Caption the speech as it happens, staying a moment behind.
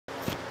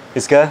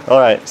It's good? All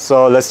right,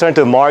 so let's turn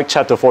to Mark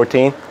chapter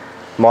 14.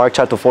 Mark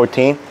chapter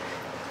 14.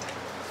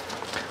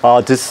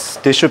 This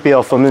should be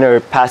a familiar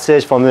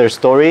passage, familiar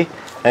story.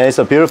 And it's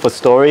a beautiful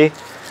story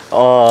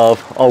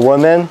of a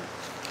woman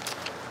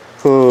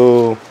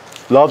who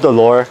loved the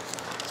Lord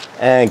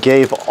and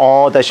gave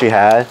all that she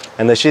had.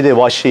 And that she did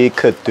what she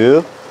could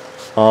do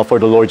for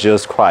the Lord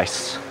Jesus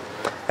Christ.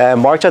 And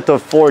Mark chapter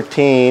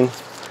 14,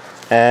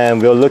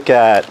 and we'll look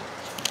at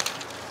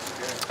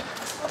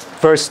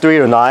verse 3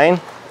 to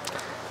 9.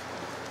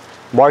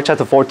 Mark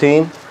chapter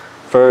 14,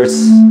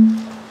 verse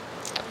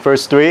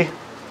 3.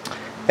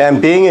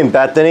 And being in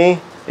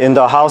Bethany, in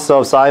the house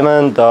of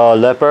Simon the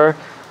leper,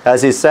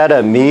 as he sat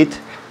at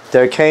meat,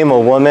 there came a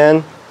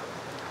woman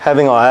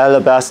having an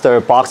alabaster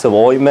box of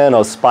ointment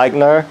of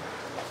spikenard,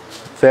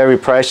 very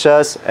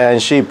precious, and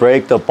she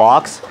brake the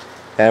box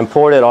and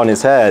poured it on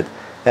his head.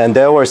 And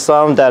there were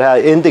some that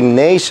had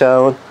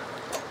indignation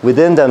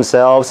within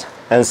themselves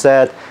and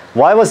said,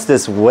 why was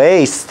this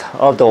waste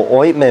of the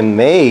ointment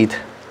made?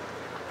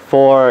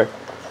 For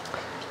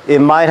it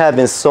might have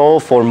been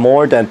sold for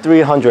more than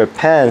 300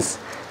 pence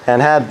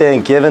and have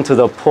been given to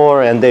the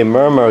poor. And they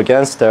murmur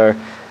against her.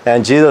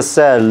 And Jesus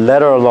said,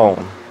 let her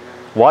alone.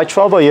 Why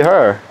trouble you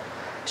her?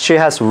 She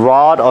has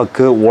wrought a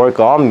good work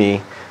on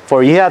me.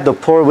 For ye have the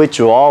poor with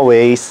you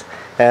always,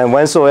 and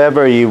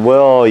whensoever ye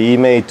will, ye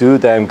may do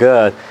them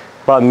good.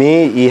 But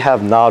me ye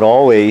have not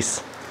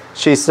always.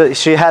 She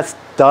hath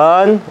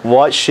done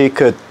what she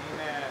could.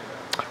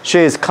 She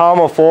is come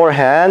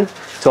aforehand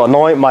to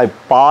anoint my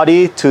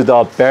body to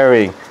the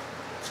burying.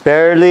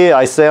 Verily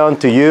I say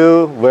unto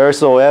you,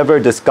 wheresoever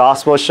this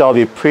gospel shall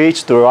be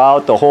preached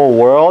throughout the whole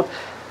world,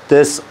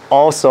 this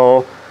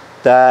also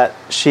that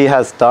she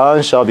has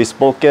done shall be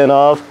spoken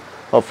of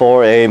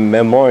for a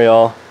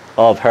memorial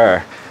of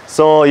her.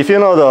 So if you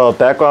know the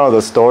background of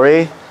the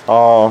story,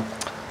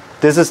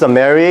 this is the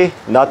Mary,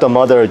 not the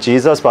mother of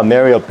Jesus, but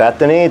Mary of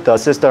Bethany, the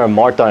sister of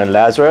Martha and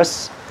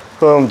Lazarus,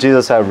 whom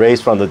Jesus had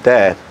raised from the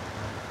dead.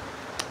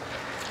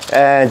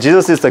 And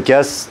Jesus is the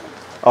guest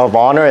of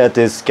honor at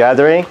this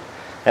gathering.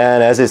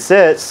 And as he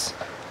sits,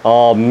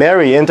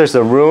 Mary enters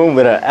the room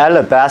with an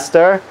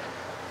alabaster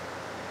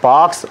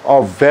box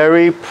of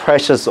very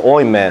precious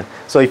ointment.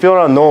 So if you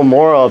want to know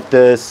more of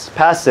this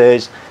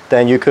passage,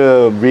 then you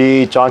could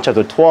read John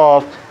chapter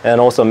 12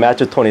 and also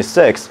Matthew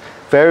 26.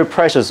 Very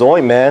precious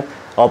ointment,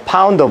 a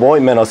pound of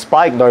ointment of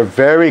spikenard,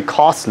 very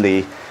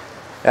costly.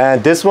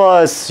 And this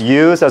was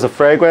used as a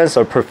fragrance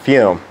or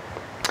perfume.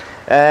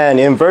 And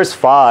in verse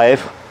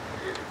 5,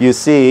 you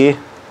see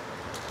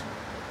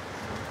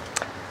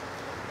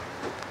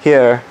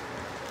here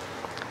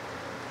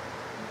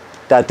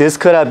that this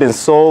could have been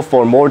sold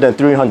for more than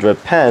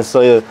 300 pence.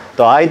 So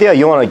the idea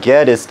you want to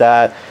get is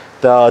that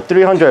the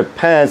 300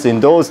 pence in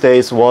those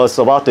days was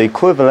about the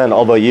equivalent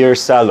of a year's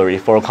salary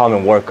for a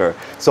common worker.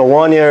 So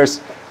 1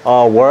 year's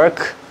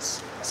work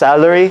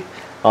salary,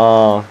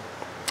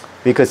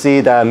 we could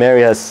see that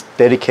Mary has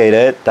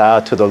dedicated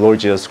that to the Lord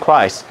Jesus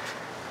Christ.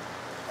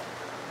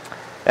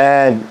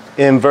 And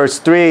in verse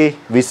 3,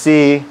 we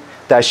see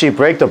that she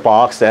broke the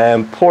box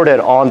and poured it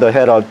on the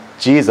head of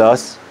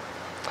Jesus.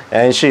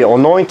 And she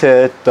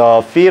anointed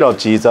the feet of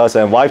Jesus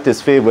and wiped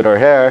his feet with her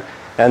hair.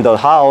 And the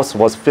house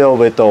was filled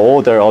with the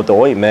odor of the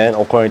ointment,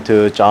 according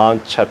to John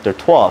chapter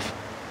 12.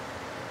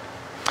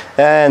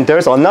 And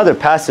there's another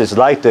passage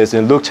like this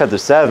in Luke chapter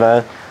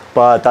 7,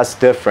 but that's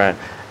different.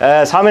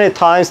 As how many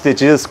times did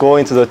Jesus go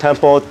into the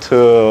temple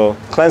to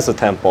cleanse the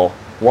temple?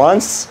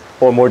 Once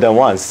or more than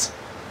once?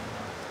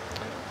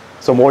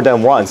 So more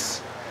than once.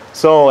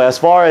 So as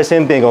far as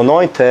him being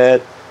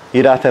anointed,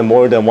 it happened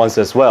more than once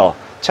as well.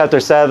 Chapter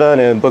 7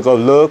 in the book of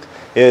Luke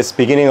is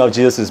beginning of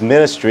Jesus'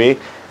 ministry,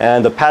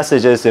 and the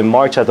passages in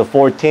Mark chapter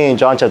 14,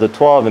 John chapter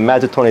 12, and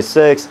Matthew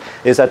 26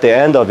 is at the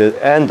end of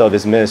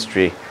his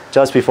ministry,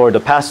 just before the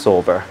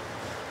Passover.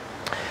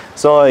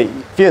 So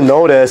if you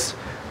notice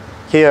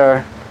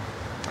here,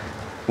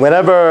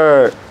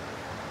 whenever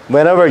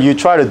you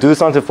try to do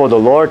something for the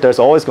Lord, there's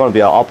always going to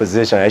be an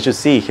opposition, as you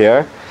see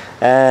here.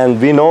 And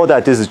we know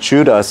that this is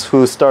Judas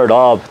who stirred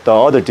up the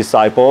other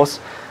disciples.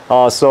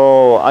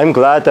 So I'm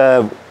glad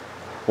that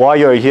while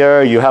you're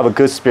here, you have a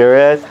good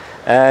spirit.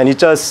 And it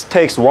just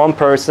takes one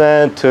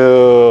person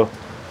to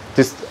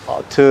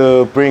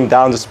bring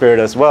down the spirit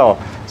as well.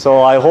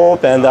 So I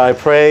hope and I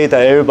pray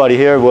that everybody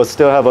here will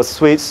still have a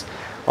sweet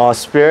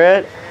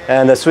spirit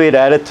and a sweet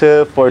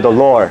attitude for the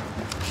Lord.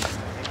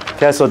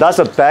 Okay, so that's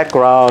the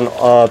background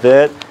of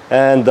it.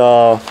 And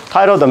the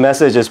title of the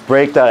message is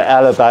Break That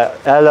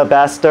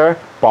Alabaster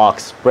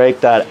Box.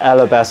 Break That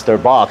Alabaster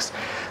Box.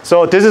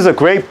 So this is a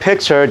great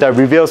picture that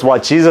reveals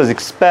what Jesus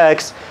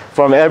expects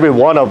from every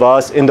one of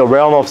us in the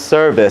realm of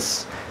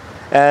service.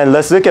 And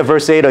let's look at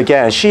verse 8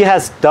 again. She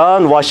has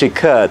done what she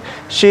could.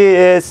 She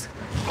is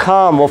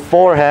come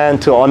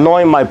beforehand to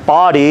anoint my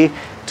body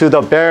to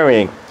the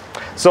burying.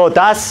 So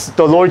that's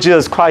the Lord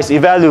Jesus Christ's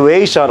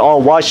evaluation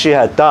on what she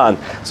had done.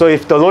 So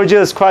if the Lord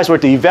Jesus Christ were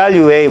to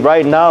evaluate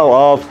right now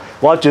of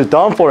what you've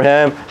done for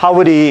him, how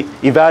would he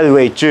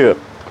evaluate you?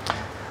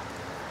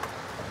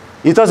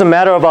 It doesn't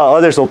matter about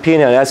others'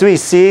 opinion. As we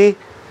see,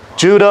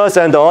 Judas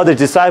and the other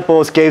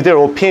disciples gave their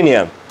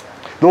opinion.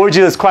 Lord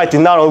Jesus Christ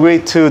did not agree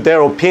to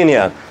their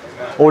opinion.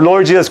 Or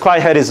Lord Jesus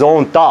Christ had his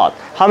own thought.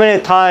 How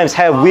many times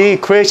have we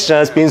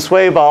Christians been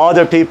swayed by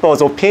other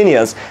people's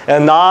opinions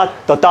and not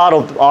the thought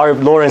of our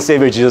Lord and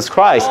Savior Jesus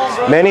Christ?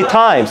 Many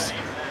times.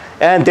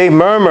 And they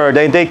murmured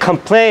and they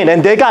complained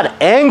and they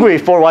got angry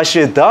for what she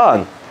had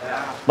done.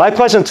 My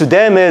question to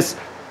them is,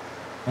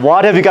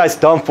 what have you guys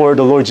done for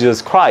the Lord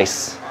Jesus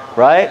Christ?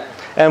 Right?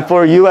 And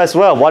for you as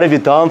well, what have you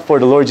done for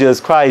the Lord Jesus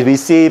Christ? We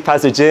see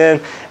Pastor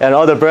Jin and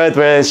other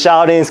brethren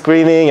shouting,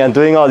 screaming, and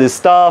doing all this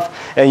stuff.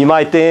 And you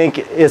might think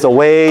it's a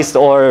waste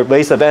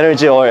of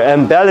energy or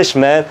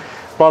embellishment.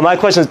 But my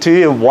question to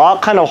you,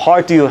 what kind of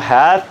heart do you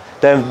have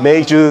that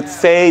made you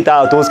say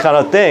those kind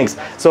of things?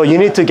 So you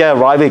need to get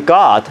right with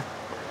God.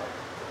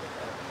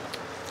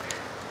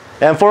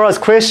 And for us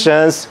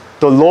Christians,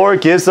 the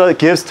Lord gives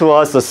to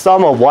us the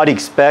sum of what he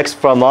expects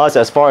from us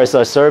as far as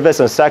our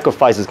service and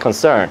sacrifice is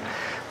concerned.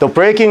 The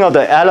breaking of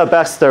the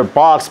alabaster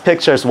box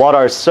pictures what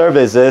our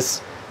service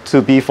is to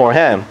be for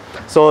him.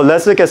 So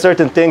let's look at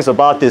certain things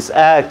about this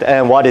act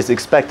and what is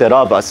expected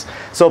of us.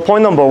 So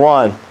point number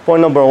one,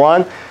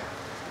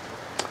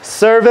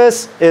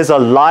 service is a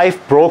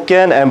life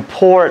broken and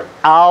poured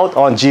out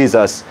on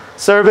Jesus.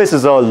 Service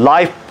is a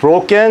life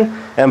broken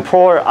and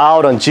poured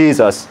out on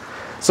Jesus.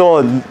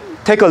 So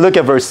take a look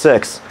at verse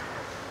 6.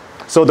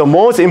 So the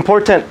most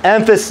important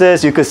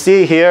emphasis you could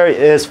see here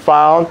is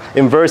found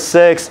in verse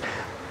 6,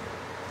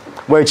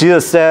 where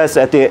Jesus says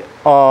at the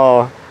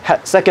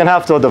second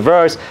half of the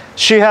verse,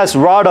 she has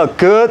wrought a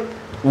good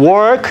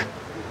work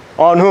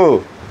on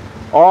who?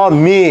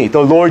 On me, the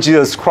Lord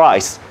Jesus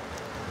Christ.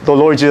 The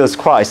Lord Jesus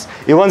Christ.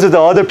 It wasn't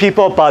the other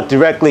people, but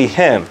directly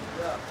him.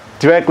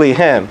 Directly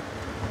him.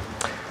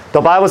 The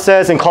Bible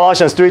says in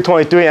Colossians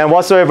 3:23, and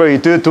whatsoever you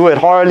do, do it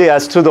heartily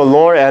as to the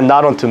Lord and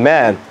not unto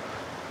man.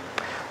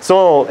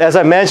 So, as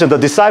I mentioned, the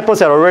disciples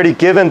had already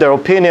given their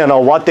opinion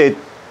on what they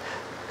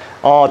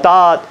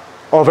thought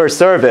of her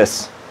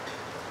service.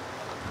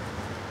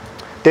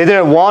 They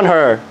didn't want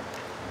her.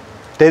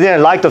 They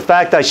didn't like the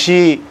fact that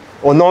she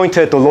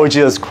anointed the Lord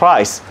Jesus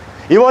Christ.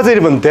 It wasn't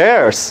even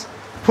theirs.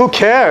 Who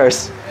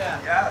cares?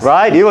 Yes.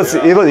 Right?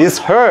 It's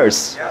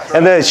hers. Yes.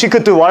 And then she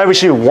could do whatever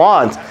she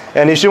wants.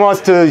 And if she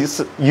wants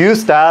to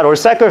use that or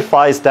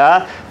sacrifice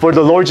that for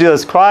the Lord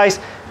Jesus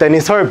Christ, then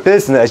it's her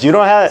business. You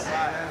don't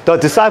have, the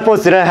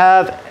disciples didn't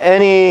have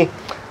any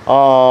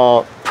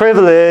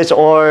privilege,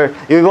 or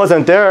it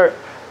wasn't their,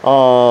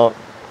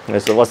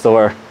 what's the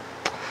word?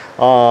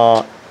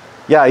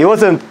 It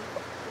wasn't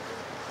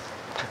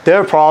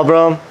their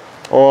problem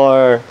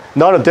or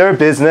none of their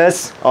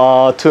business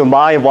to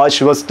mind what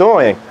she was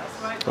doing.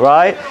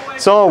 Right?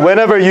 So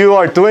whenever you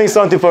are doing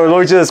something for the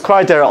Lord Jesus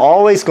Christ, there are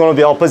always going to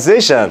be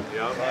opposition.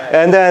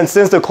 And then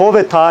since the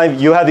COVID time,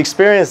 you have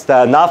experienced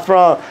that, not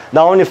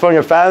only from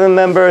your family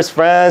members,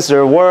 friends,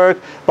 your work,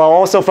 but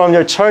also from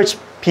your church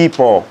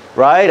people,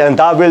 right? And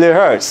that really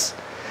hurts.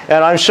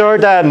 And I'm sure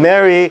that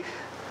Mary,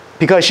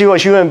 because she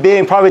was a human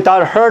being, probably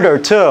that hurt her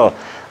too.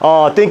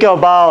 Thinking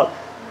about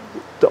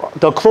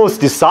the close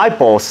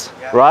disciples,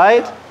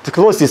 right? The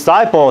close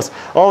disciples,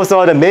 all of a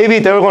sudden maybe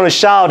they were going to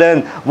shout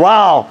and,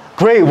 wow,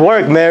 great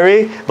work,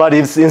 Mary. But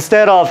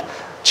instead of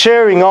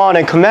cheering on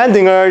and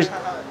commending her,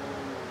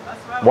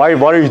 what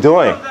are you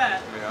doing?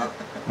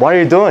 What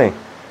are you doing?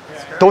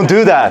 Don't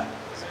do that.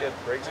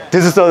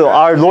 This is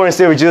our Lord and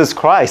Savior Jesus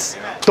Christ.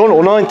 Don't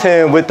anoint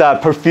him with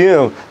that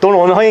perfume.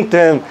 Don't anoint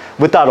him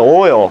with that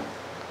oil,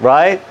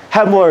 right?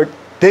 Have more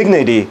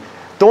dignity.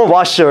 Don't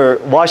wash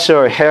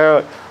your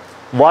hair,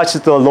 wash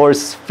the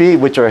Lord's feet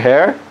with your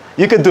hair.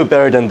 You could do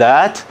better than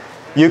that.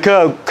 You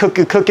could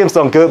cook him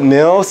some good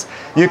meals.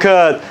 You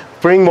could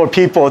bring more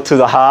people to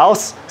the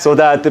house so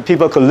that the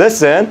people could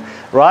listen,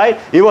 right?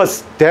 It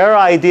was their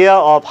idea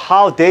of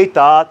how they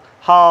thought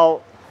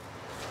how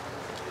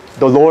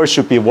the Lord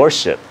should be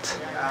worshipped,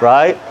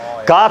 right?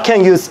 God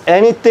can use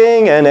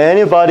anything and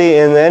anybody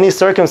in any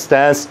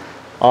circumstance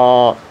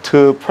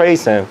to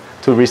praise him,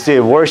 to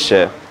receive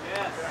worship.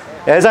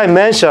 As I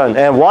mentioned,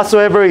 and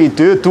whatsoever you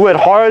do, do it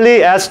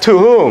heartily as to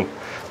whom?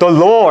 The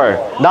Lord,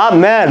 not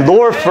man.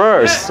 Lord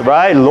first,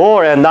 right?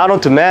 Lord and not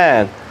unto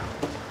man.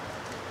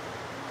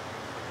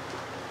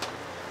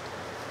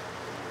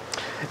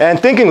 And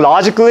thinking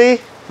logically,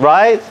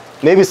 right?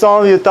 Maybe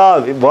some of you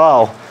thought,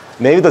 wow,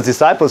 maybe the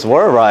disciples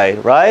were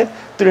right?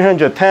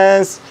 300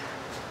 pence,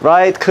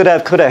 right? Could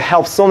have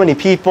helped so many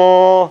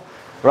people,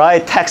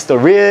 right? Tax the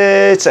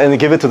rich and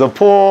give it to the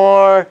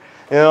poor,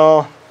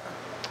 and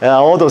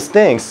all those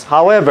things.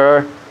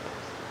 However,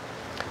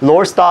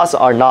 Lord's thoughts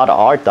are not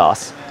our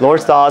thoughts.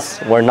 Lord's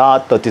thoughts were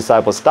not the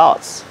disciples'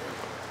 thoughts.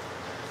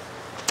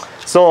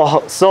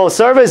 So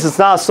service is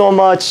not so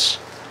much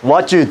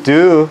what you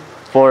do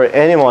for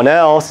anyone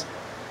else.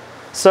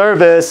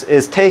 Service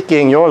is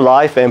taking your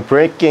life and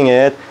breaking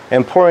it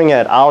and pouring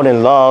it out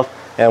in love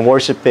and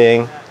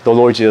worshiping the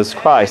Lord Jesus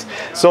Christ.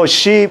 So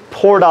she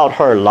poured out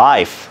her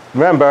life.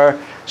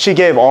 Remember, she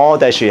gave all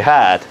that she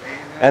had.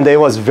 And it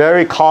was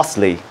very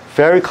costly,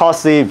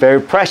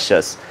 very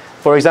precious.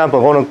 for example,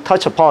 I want to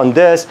touch upon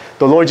this.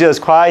 The Lord Jesus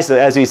Christ,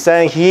 as we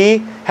sang, he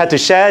had to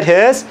shed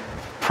his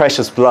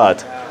precious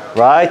blood,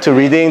 right, to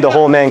redeem the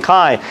whole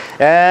mankind.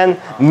 And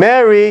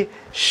Mary,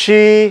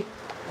 she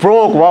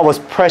broke what was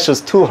precious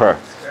to her,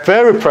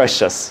 very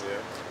precious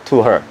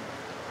to her.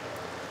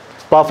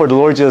 But for the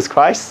Lord Jesus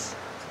Christ,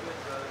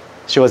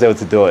 she was able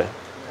to do it.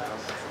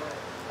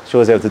 She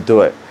was able to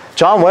do it.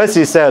 John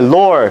Wesley said,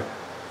 Lord,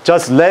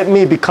 just let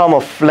me become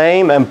a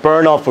flame and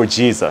burn up for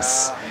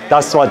Jesus.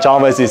 That's what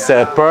John Wesley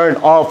said, burn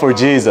up for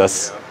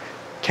Jesus.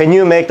 Can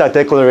you make that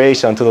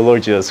declaration to the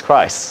Lord Jesus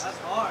Christ?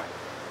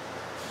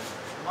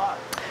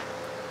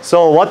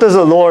 So what does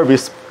the Lord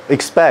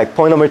expect?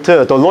 Point number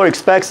 2, the Lord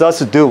expects us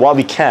to do what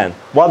we can.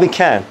 What we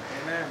can.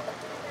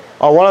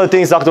 One of the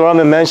things Dr.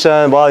 Rahman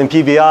mentioned while in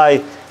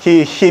PBI,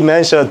 he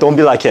mentioned, don't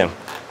be like him.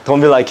 Don't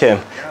be like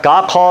him.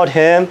 God called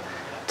him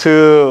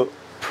to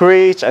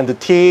preach and to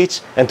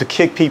teach and to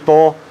kick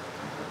people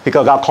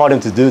because God called him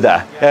to do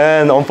that.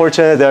 And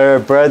unfortunately, there are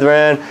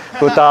brethren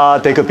who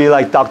thought they could be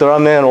like Dr.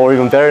 Rahman or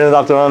even better than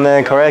Dr.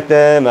 Rahman, correct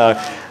them,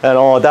 and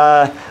all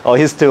that. Oh,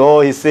 he's too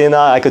old, he's sinner,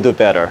 I could do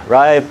better,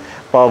 right?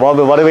 But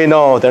what do we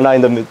know?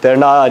 They're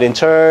not in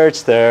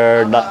church.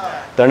 They're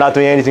not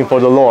doing anything for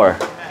the Lord,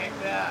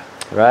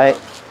 right?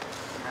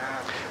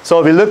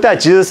 So we looked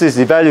at Jesus'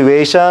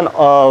 evaluation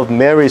of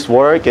Mary's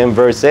work in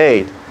verse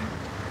 8,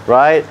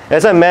 right?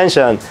 As I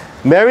mentioned,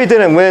 Mary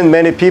didn't win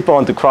many people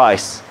unto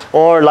Christ,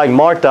 or like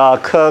Martha,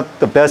 cooked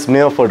the best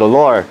meal for the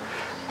Lord.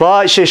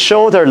 But she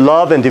showed her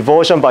love and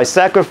devotion by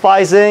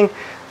sacrificing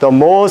the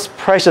most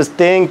precious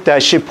thing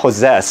that she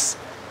possessed.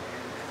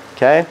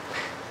 Okay?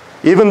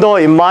 Even though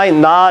it might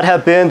not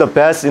have been the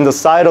best in the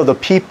sight of the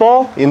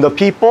people,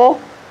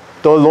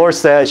 the Lord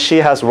said, she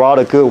has wrought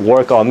a good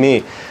work on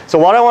me. So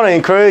what I want to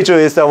encourage you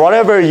is that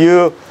whatever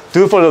you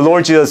do for the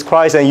Lord Jesus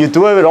Christ and you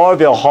do it with all of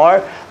your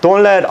heart,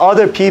 don't let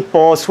other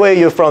people sway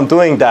you from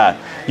doing that.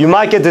 You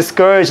might get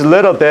discouraged a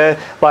little bit,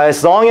 but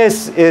as long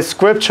as it's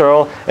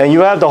scriptural and you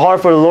have the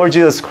heart for the Lord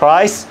Jesus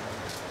Christ,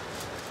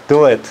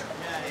 do it.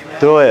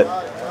 Do it.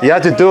 You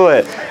have to do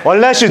it.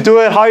 Unless you do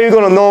it, how are you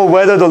going to know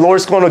whether the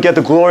Lord's going to get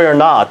the glory or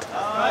not?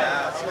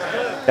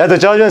 At the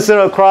judgment seat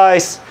of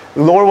Christ,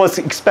 the Lord was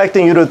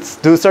expecting you to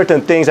do certain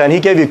things, and he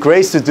gave you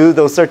grace to do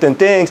those certain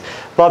things.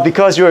 But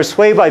because you are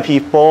swayed by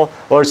people,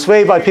 or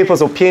swayed by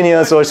people's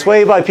opinions, or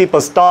swayed by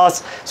people's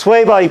thoughts,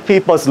 swayed by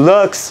people's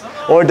looks,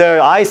 or their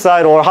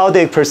eyesight, or how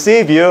they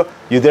perceive you,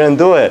 you didn't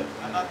do it,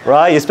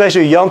 right?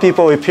 Especially young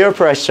people with peer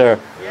pressure,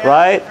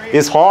 right?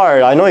 It's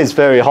hard. I know it's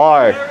very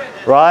hard,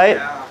 right?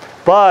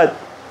 But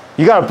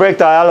you got to break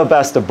the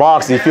alabaster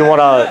box if you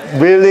want to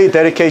really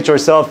dedicate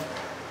yourself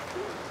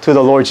to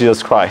the Lord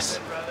Jesus Christ.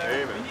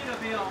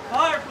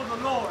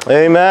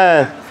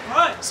 Amen.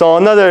 So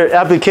another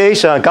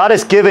application, God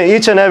has given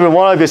each and every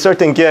one of you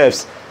certain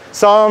gifts.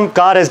 Some,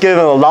 God has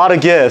given a lot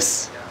of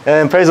gifts.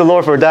 And praise the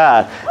Lord for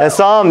that. And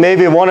some,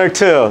 maybe 1 or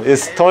 2.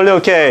 It's totally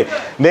okay.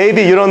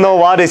 Maybe you don't know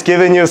what He's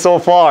given you so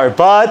far,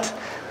 but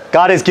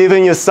God has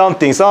given you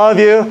something. Some of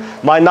you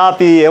might not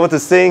be able to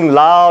sing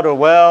loud or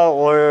well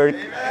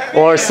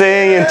or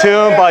sing in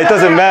tune, but it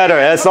doesn't matter.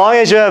 As long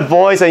as you have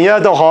voice and you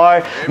have the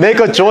heart, make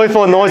a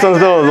joyful noise unto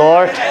the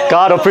Lord.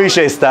 God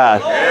appreciates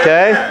that.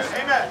 Okay?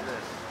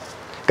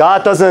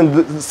 God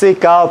doesn't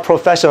seek out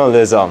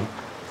professionalism.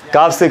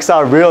 God seeks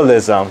out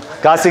realism.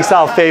 God seeks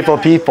out faithful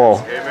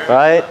people.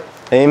 Right?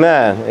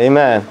 Amen.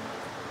 Amen.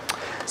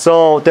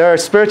 So there are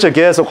spiritual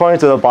gifts according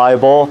to the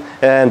Bible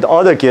and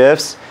other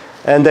gifts.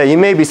 And that you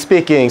may be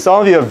speaking.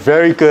 Some of you are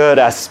very good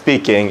at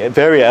speaking,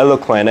 very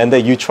eloquent, and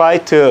that you try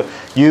to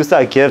use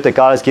that gift that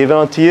God has given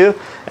unto you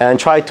and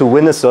try to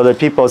witness to other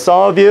people.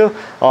 Some of you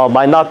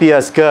might not be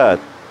as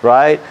good,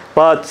 right?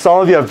 But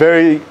some of you are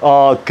very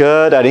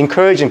good at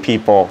encouraging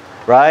people,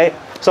 right?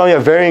 Some of you are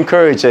very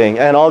encouraging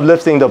and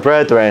uplifting the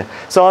brethren.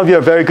 Some of you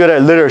are very good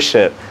at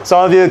leadership.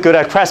 Some of you are good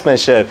at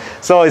craftsmanship.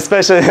 So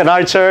especially in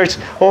our church,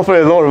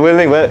 hopefully, Lord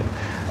willing,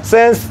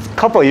 since a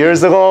couple of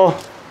years ago,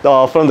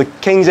 from the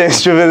King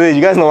James Jubilee,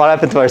 you guys know what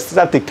happened to our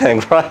septic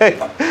tank, right?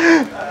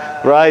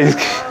 Right?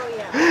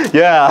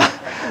 Yeah.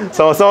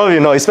 So some of you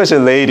know, especially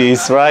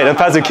ladies, right? And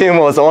Pastor Kim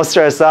was all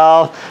stressed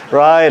out,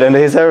 right? And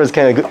his hair was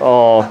kind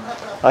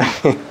of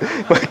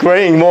like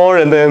graying more,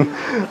 and then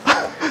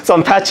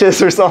some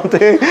patches or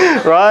something,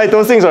 right?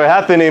 Those things are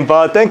happening,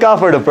 but thank God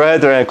for the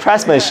brethren,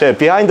 craftsmanship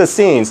behind the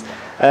scenes,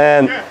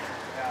 and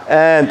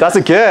that's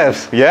a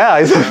gift. Yeah,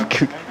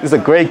 it's a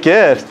great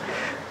gift.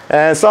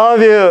 And some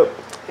of you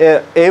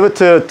able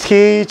to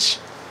teach,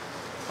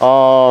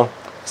 some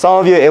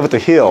of you able to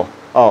heal.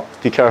 Oh,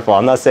 be careful.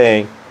 I'm not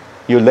saying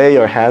you lay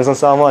your hands on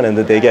someone and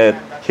then they get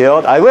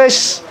healed. I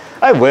wish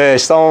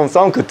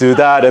someone could do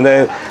that and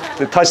then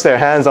touch their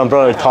hands on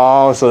Brother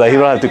Tom so that he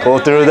don't have to go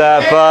through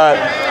that.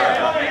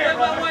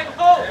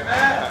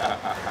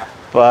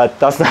 But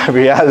that's not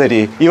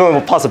reality. Even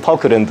Apostle Paul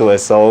couldn't do it,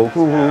 so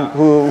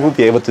who would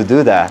be able to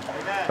do that,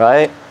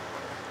 right?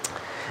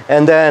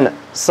 And then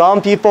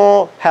some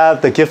people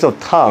have the gift of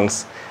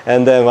tongues.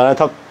 And then when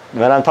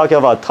I'm talking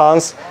about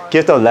tongues,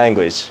 gift of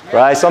language,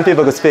 right? Some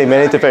people could speak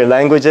many different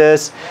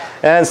languages,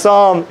 and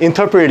some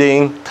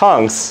interpreting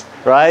tongues,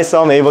 right?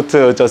 Some able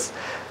to just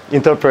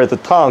interpret the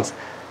tongues.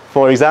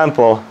 For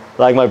example,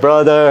 like my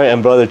brother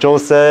and brother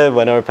Joseph,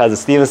 whenever Pastor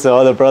Stevenson,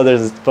 other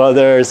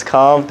brothers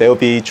come, they will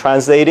be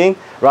translating,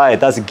 right?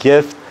 That's a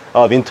gift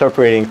of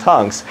interpreting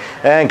tongues.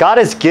 And God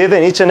has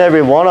given each and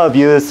every one of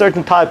you a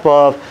certain type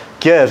of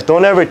gift.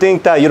 Don't ever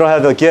think that you don't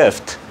have a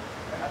gift,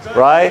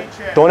 right?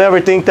 Don't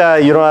ever think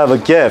that you don't have a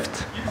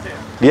gift.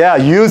 Yeah,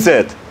 use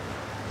it.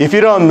 If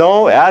you don't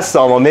know, ask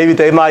someone. Maybe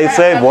they might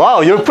say,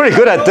 wow, you're pretty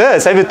good at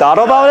this. Have you thought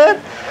about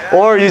it?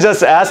 Or you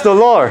just ask the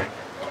Lord,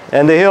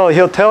 and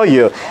he'll tell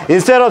you.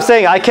 Instead of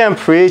saying, I can't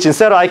preach,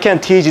 instead of I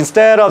can't teach,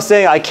 instead of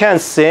saying, I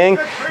can't sing,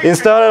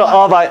 instead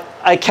of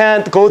I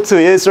can't go to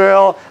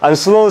Israel, I'm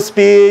slow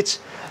speech,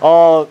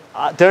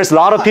 there's a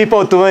lot of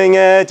people doing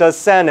it,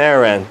 just send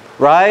Aaron,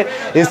 right?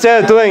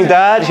 Instead of doing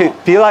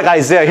that, be like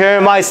Isaiah, here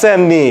am I,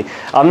 send me.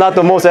 I'm not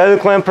the most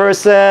eloquent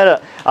person,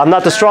 I'm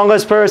not the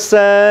strongest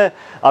person,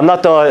 I'm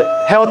not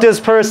the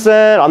healthiest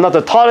person, I'm not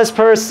the tallest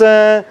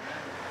person,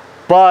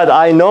 but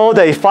I know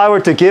that if I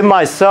were to give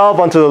myself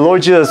unto the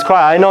Lord Jesus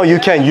Christ, I know you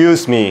can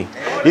use me.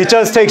 It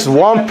just takes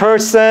one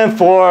person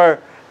for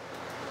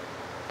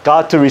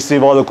God to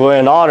receive all the glory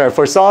and honor.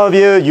 For some of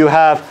you, you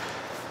have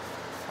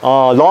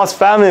lost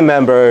family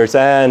members,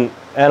 and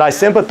I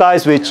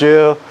sympathize with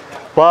you,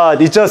 but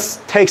it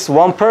just takes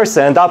one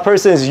person, and that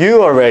person is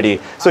you already.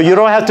 So you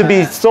don't have to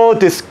be so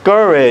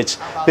discouraged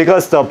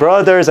because the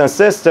brothers and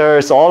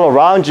sisters all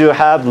around you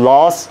have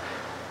lost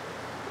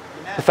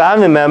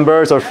family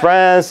members or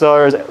friends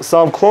or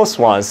some close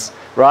ones,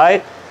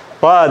 right?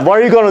 But what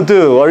are you going to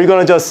do? Are you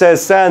going to just say,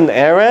 send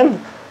Aaron?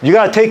 You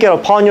got to take it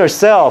upon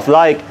yourself,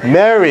 like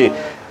Mary.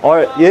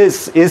 Or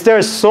is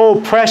their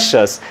soul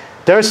precious?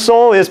 Their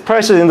soul is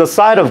precious in the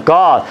sight of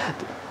God.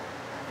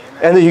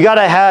 And you got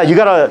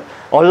to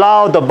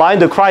allow the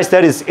mind of Christ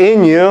that is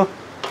in you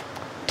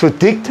to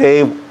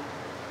dictate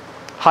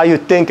how you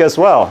think as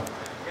well.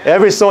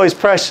 Every soul is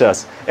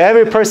precious.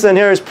 Every person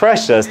here is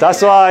precious.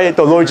 That's why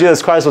the Lord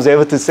Jesus Christ was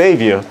able to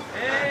save you.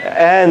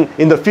 And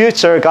in the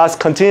future, God is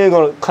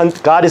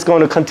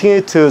going to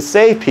continue to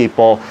save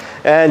people.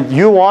 And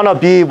you want to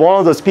be one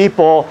of those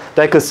people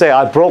that could say,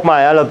 I broke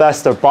my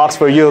alabaster box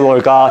for you,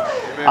 Lord God.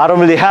 I don't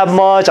really have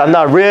much. I'm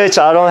not rich.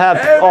 I don't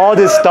have all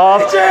this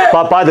stuff.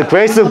 But by the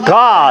grace of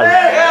God,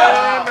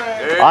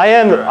 I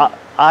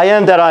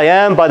am that I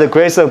am by the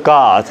grace of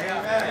God.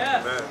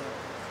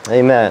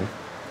 Amen.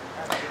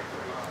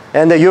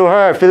 And you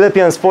heard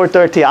Philippians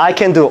 4:13, I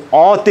can do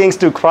all things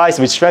through Christ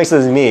which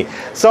strengthens me.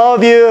 Some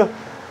of you,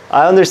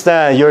 I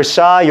understand, you're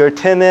shy, you're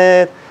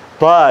timid,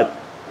 but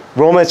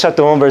Romans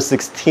chapter 1 verse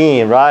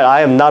 16, right?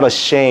 I am not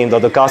ashamed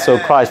of the gospel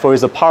of Christ, for it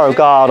is the power of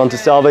God unto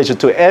salvation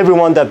to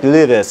everyone that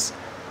believeth,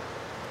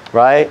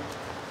 right?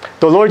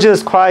 The Lord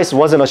Jesus Christ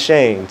wasn't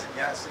ashamed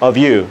of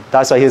you.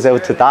 That's why he was able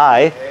to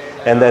die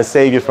and then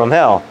save you from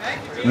hell.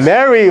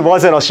 Mary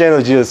wasn't ashamed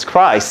of Jesus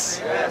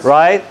Christ,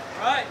 right?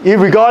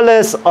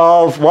 Regardless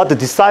of what the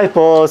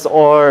disciples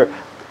or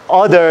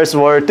others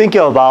were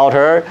thinking about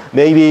her,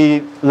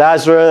 maybe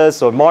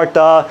Lazarus or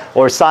Martha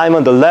or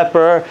Simon the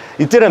leper,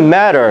 it didn't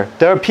matter.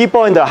 There are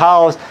people in the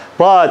house,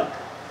 but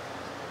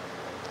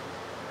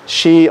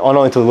she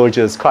anointed the Lord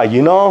Jesus Christ.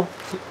 You know,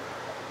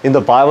 in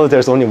the Bible,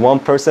 there's only one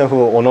person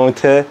who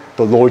anointed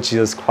the Lord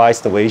Jesus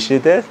Christ the way she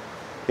did.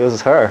 It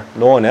was her,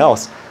 no one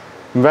else.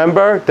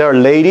 Remember, there are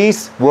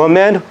ladies,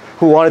 women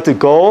who wanted to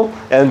go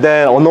and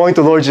then anoint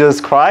the Lord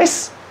Jesus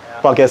Christ.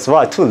 But guess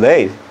what? Too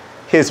late.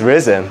 He's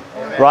risen,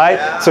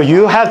 right? So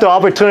you have the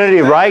opportunity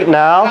right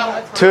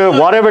now to,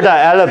 whatever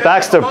that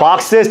alabaster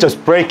box is,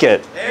 just break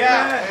it.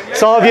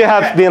 Some of you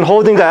have been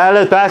holding the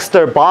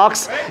alabaster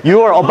box.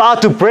 You are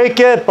about to break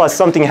it, but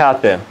something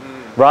happened,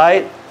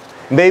 right?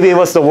 Maybe it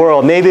was the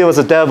world. Maybe it was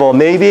the devil.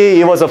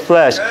 Maybe it was the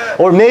flesh.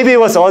 Or maybe it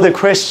was other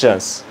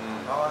Christians,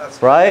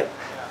 right?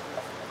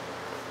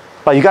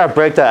 But you got to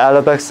break the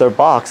alabaster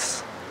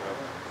box.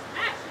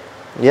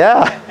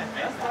 Yeah.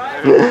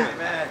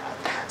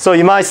 So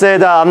you might say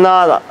that I'm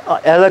not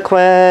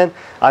eloquent,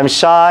 I'm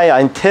shy,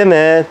 I'm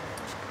timid.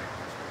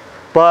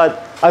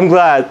 But I'm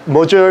glad,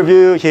 majority of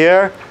you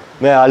here,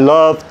 man, I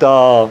love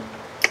the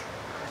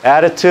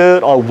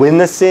attitude of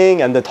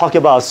witnessing and then talking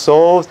about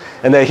souls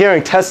and then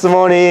hearing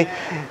testimony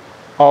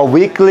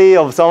weekly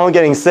of someone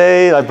getting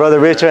saved, like Brother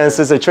Richard and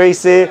Sister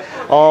Tracy.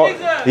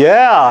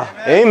 Yeah,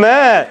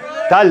 amen.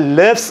 That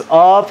lifts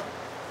up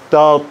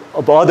the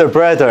other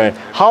brethren.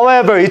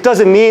 However, it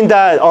doesn't mean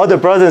that other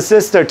brothers and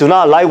sisters do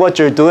not like what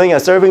you're doing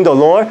and serving the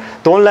Lord.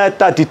 Don't let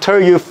that deter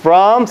you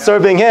from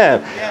serving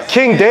Him.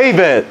 King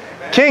David,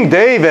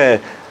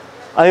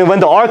 I mean, when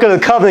the Ark of the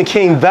Covenant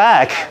came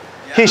back,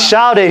 he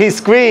shouted, he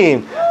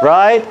screamed,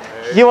 right?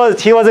 He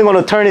wasn't going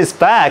to turn his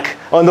back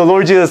on the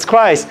Lord Jesus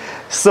Christ.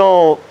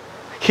 So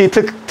he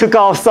took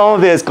off some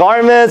of his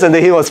garments, and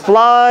then he was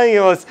flying, he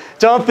was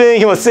jumping,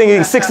 he was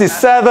singing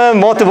 67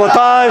 multiple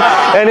times,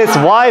 and his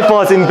wife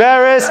was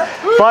embarrassed,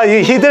 but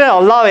he didn't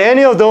allow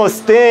any of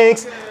those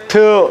things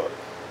to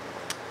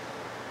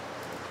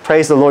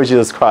praise the Lord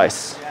Jesus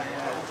Christ.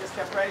 Just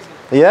kept praising.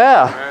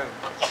 Yeah.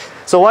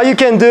 So what you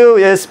can do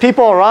is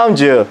people around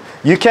you,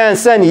 you can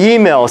send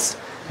emails,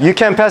 you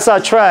can pass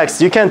out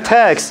tracts, you can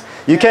text,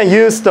 you can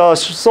use the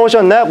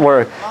social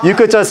network. You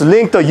could just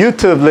link the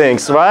YouTube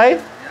links,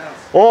 right?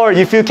 Or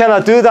if you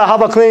cannot do that, how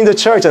about cleaning the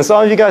church? And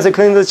some of you guys are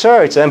cleaning the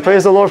church, and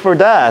praise the Lord for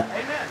that.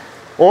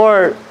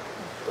 Or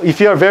if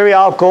you're very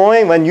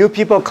outgoing, when new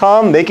people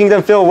come, making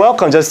them feel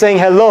welcome, just saying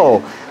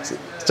hello.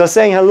 Just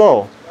saying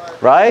hello,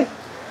 right?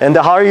 And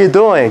how are you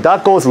doing?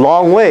 That goes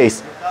long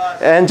ways.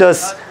 And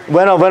just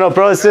when a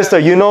brother, sister,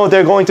 you know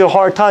they're going through a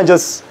hard time,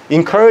 just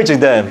encouraging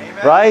them,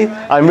 right?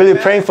 I'm really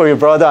praying for you,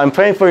 brother. I'm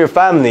praying for your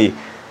family.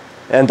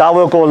 And that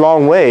will go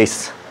long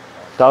ways.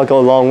 That will go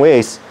long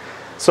ways.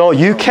 So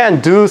you can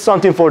do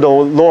something for the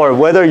Lord,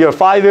 whether you're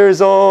 5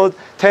 years old,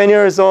 10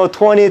 years old,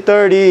 20,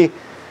 30,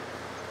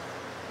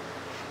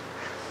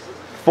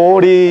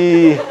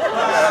 40.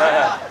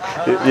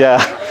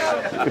 Yeah.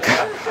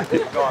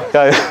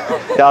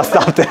 Yeah, I'll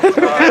stop there.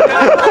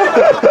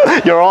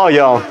 You're all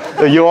young.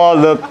 You all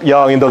look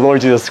young in the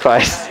Lord Jesus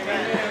Christ.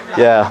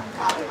 Yeah.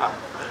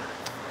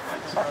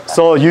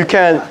 So you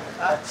can,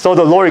 so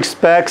the Lord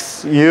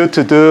expects you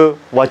to do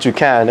what you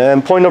can.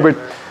 And point number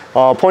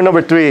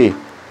 3,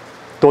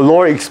 the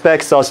Lord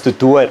expects us to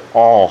do it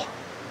all.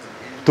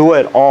 Do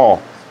it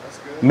all.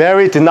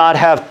 Mary did not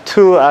have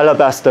 2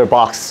 alabaster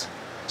boxes.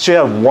 She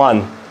had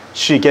 1.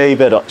 She gave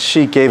it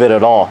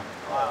it all.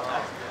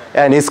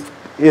 And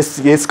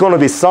it's going to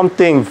be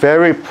something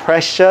very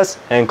precious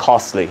and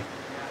costly.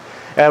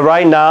 And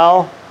right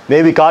now,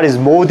 maybe God is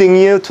molding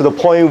you to the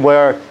point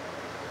where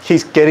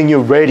He's getting you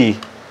ready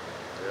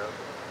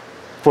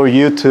for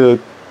you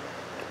to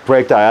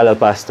break the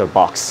alabaster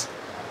box.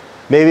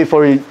 Maybe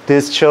for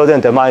these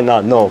children, they might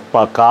not know,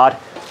 but God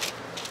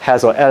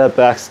has an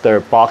alabaster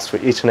box for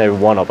each and every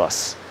one of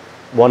us,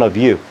 one of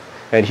you.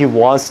 And He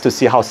wants to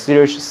see how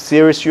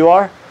serious you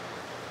are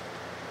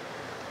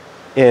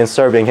in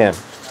serving Him.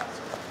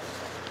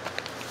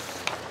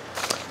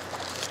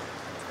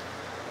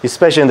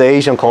 Especially in the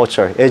Asian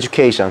culture,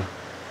 education,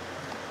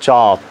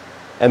 job,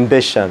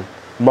 ambition,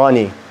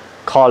 money,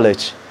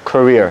 college,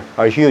 career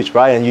are huge,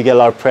 right? And you get a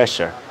lot of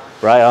pressure,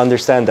 right? I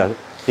understand that,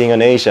 being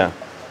an Asian.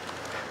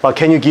 But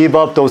can you give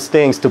up those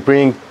things to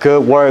bring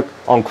good work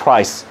on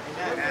Christ?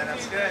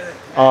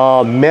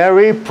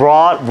 Mary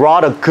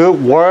brought a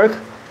good work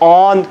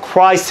on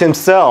Christ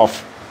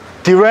Himself,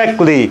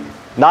 directly,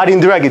 not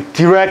indirectly,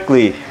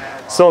 directly.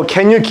 So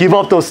can you give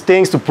up those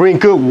things to bring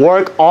good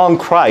work on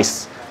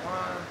Christ?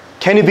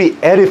 Can you be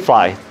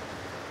edified?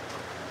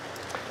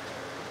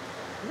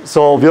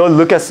 So we'll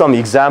look at some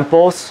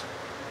examples.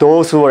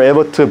 Those who were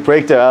able to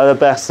break their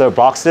alabaster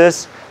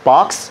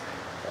box,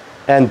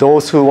 and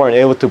those who weren't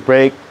able to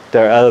break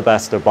their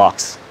alabaster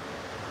box.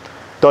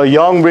 The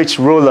young rich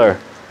ruler,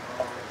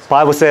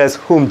 Bible says,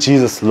 whom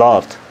Jesus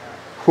loved.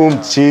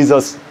 Whom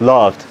Jesus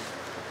loved.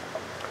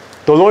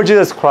 The Lord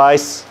Jesus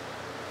Christ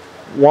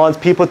wants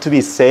people to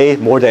be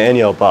saved more than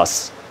any of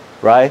us,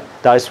 right?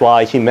 That's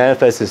why He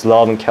manifests His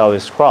love on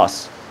Calvary's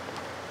cross.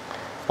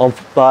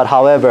 But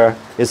however,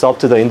 it's up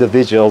to the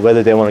individual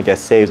whether they want to get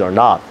saved or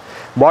not.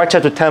 Mark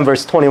chapter 10,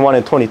 verse 21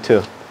 and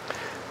 22.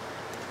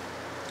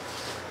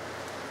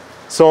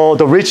 So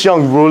the rich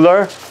young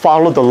ruler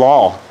followed the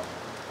law.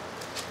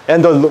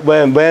 And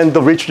when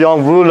the rich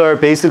young ruler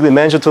basically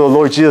mentioned to the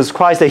Lord Jesus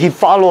Christ that he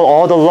followed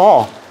all the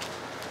law,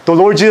 the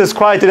Lord Jesus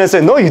Christ didn't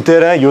say, no, you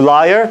didn't, you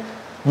liar.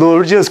 The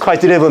Lord Jesus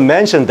Christ didn't even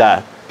mention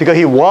that, because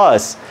He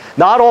was.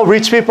 Not all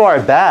rich people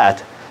are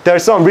bad. There are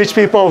some rich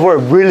people who are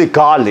really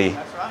godly,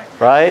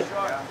 right?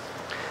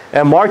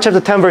 And Mark chapter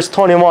 10, verse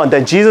 21,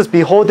 then Jesus,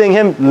 beholding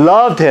him,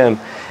 loved him,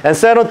 and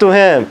said unto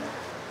him,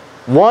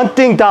 one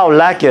thing thou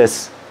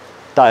lackest,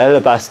 thy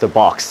alabaster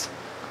box.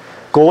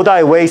 Go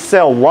thy way,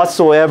 sell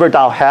whatsoever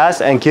thou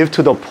hast, and give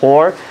to the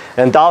poor,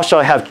 and thou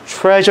shalt have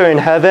treasure in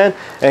heaven,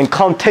 and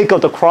come take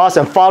up the cross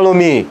and follow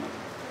me.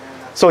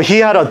 So he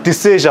had a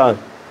decision.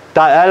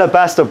 That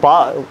alabaster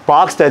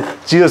box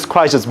that Jesus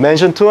Christ just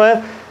mentioned to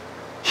him,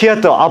 he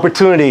had the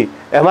opportunity.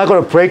 Am I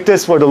going to break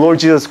this for the Lord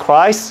Jesus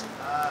Christ?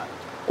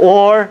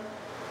 Or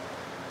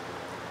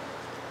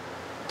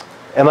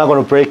am I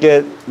going to break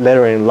it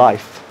later in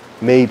life?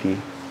 Maybe.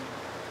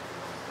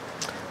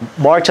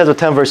 Mark chapter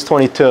 10, verse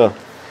 22.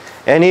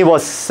 And he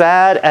was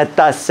sad at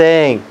that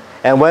saying,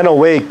 and went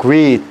away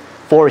grieved,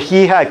 for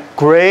he had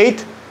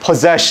great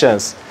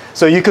possessions.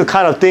 So you could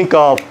kind of think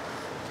of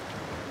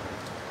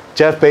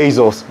Jeff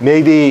Bezos,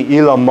 maybe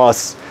Elon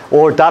Musk,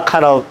 or that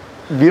kind of,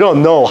 we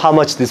don't know how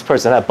much this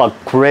person had, but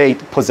great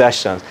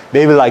possessions.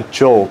 Maybe like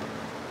Job,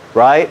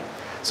 right?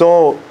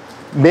 So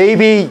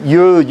maybe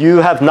you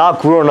have not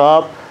grown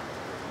up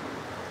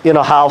in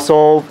a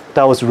household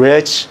that was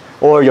rich,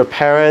 or your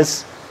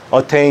parents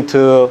attained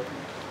to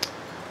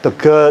the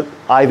good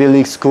Ivy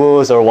League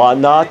schools or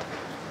whatnot.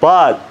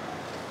 But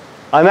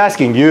I'm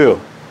asking you,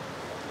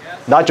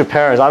 not your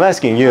parents, I'm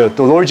asking you,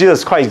 the Lord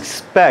Jesus Christ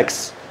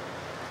expects,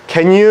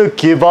 can you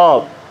give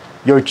up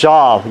your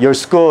job, your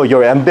school,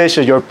 your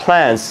ambition, your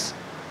plans,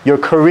 your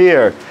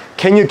career?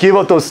 Can you give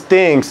up those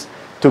things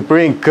to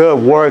bring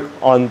good work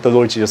on the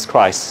Lord Jesus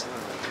Christ?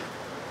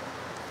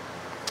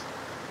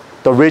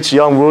 the rich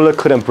young ruler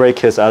couldn't break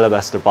his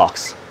alabaster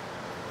box.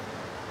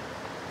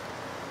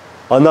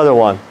 Another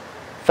one,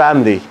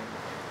 family.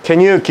 Can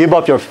you give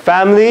up your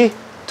family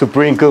to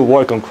bring good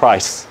work on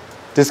Christ?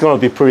 This is going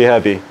to be pretty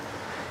heavy.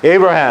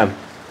 Abraham.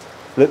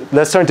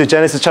 Let's turn to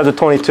Genesis chapter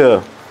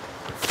 22.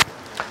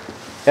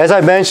 As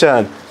I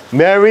mentioned,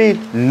 Mary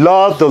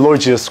loved the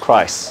Lord Jesus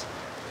Christ.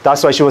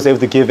 That's why she was able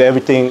to give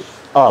everything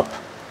up.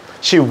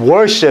 She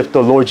worshiped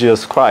the Lord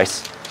Jesus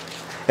Christ.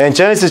 In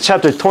Genesis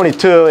chapter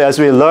 22, as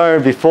we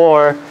learned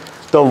before,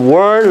 the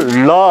word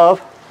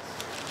love,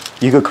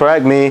 you could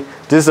correct me,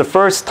 this is the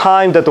first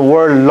time that the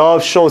word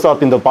love shows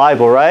up in the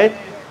Bible, right?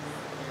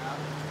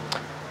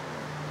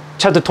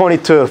 Chapter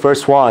 22,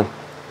 verse 1.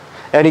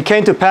 And it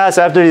came to pass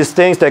after these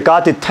things that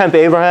God did tempt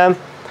Abraham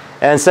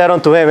and said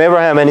unto him,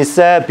 Abraham, and he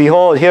said,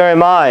 Behold, here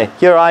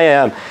I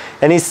am.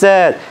 And he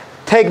said,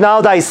 Take now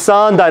thy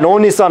son, thine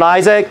only son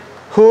Isaac,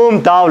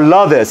 whom thou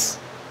lovest.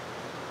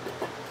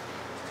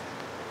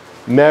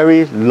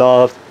 Mary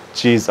loved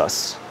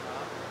Jesus.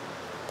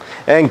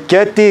 And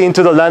get thee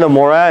into the land of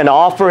Moriah, and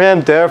offer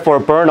him there for a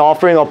burnt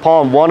offering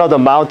upon one of the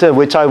mountains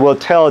which I will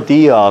tell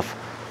thee of.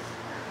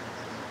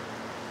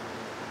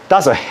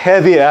 That's a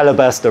heavy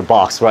alabaster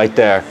box right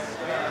there.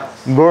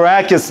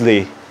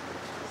 Miraculously,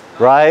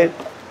 right?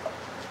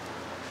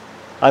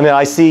 I mean,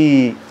 I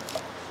see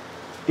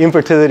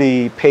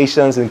infertility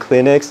patients in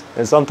clinics,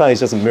 and sometimes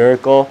it's just a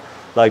miracle,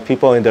 like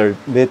people in their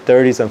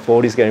mid-30s and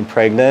 40s getting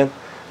pregnant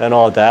and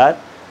all that.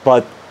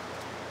 But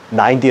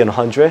 90 and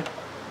 100,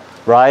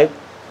 right?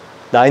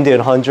 90 and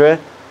 100,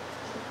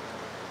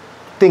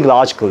 think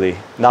logically,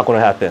 not going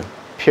to happen,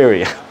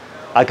 period.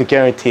 I could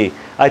guarantee.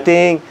 I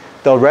think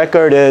the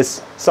record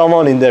is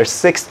someone in their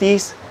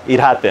 60s, it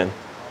happened.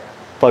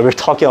 But we're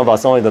talking about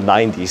someone in the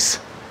 90s,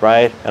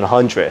 right? And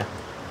 100.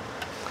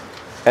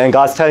 And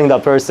God's telling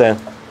that person,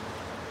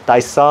 thy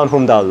son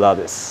whom thou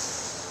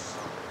lovest.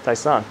 Thy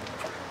son.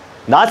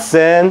 Not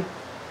sin,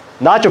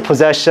 not your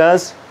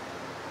possessions,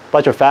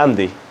 but your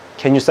family.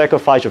 Can you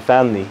sacrifice your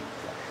family?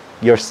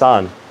 Your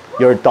son,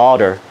 your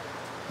daughter,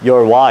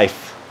 your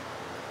wife,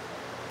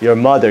 your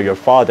mother, your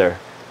father.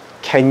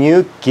 Can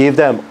you give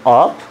them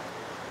up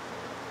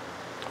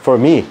for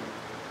me?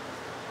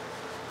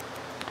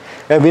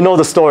 And we know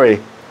the story.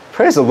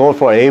 Praise the Lord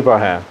for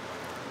Abraham,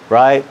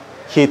 right?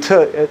 He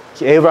took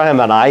Abraham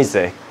and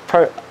Isaac.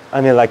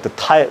 Like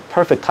the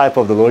perfect type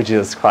of the Lord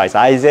Jesus Christ.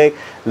 Isaac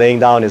laying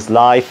down his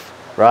life,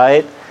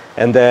 right?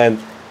 And then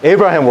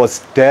Abraham was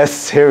dead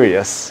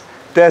serious.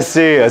 Dead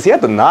serious. He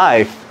had the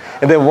knife.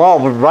 And then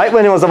right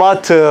when he was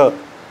about to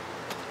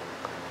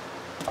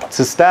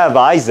stab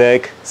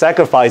Isaac,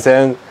 sacrifice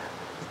him,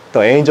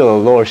 the angel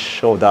of the Lord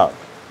showed up.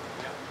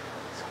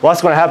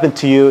 What's going to happen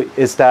to you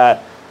is that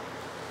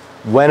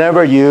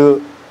whenever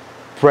you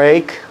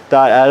break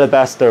that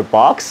alabaster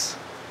box,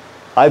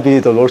 I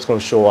believe the Lord's going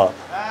to show up.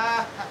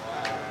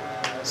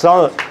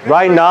 So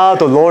right now,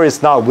 the Lord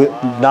is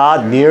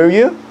not near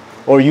you,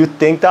 or you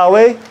think that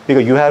way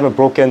because you haven't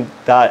broken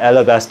that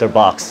alabaster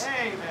box.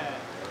 Amen.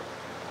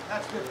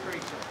 That's good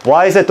preaching.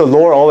 Why is it the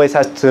Lord always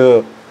has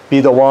to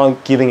be the one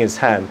giving his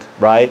hand,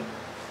 right?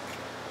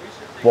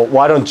 Well,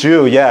 why don't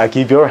you,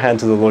 give your hand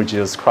to the Lord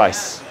Jesus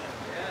Christ?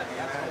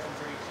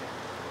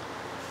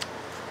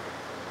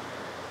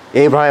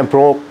 Abraham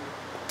broke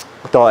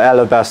the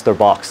alabaster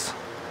box.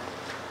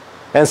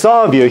 And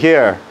some of you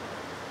here,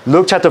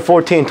 Luke chapter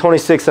 14,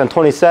 26 and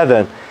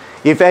 27,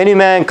 if any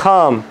man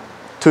come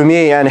to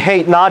me and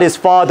hate not his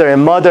father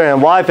and mother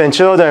and wife and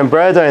children and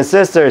brethren and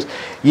sisters,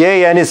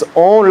 yea, and his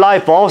own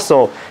life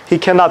also, he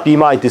cannot be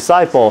my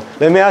disciple.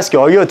 Let me ask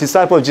you, are you a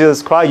disciple of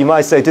Jesus Christ? You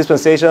might say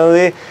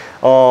dispensationally,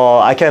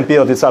 I can't be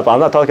a disciple. I'm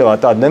not talking about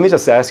that. Let me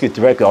just ask you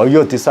directly, are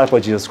you a disciple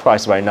of Jesus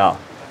Christ right now?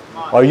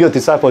 Are you a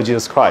disciple of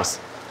Jesus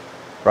Christ?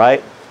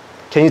 Right?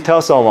 Can you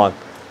tell someone,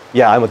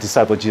 yeah, I'm a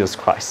disciple of Jesus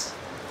Christ?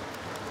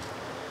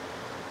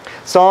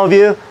 Some of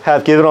you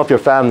have given up your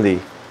family,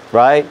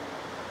 right?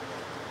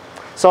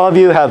 Some of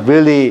you have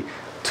really,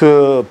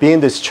 to be in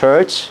this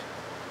church,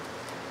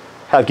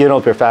 have given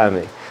up your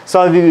family.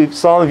 Some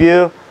of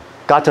you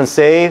gotten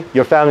saved,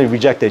 your family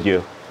rejected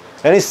you.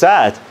 And it's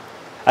sad.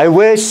 I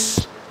wish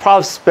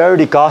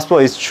prosperity gospel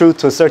is true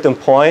to a certain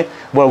point,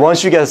 where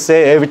once you get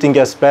saved, everything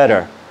gets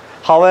better.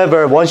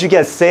 However, once you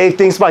get saved,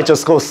 things might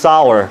just go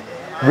sour.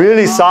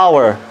 Really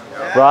sour,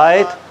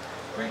 right?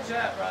 Preach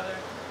that, brother.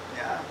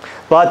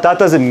 But that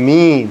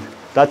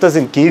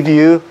doesn't give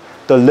you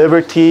the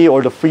liberty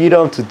or the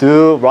freedom to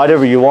do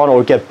whatever you want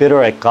or get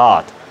bitter at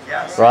God,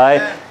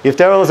 right? If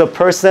there was a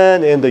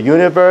person in the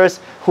universe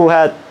who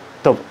had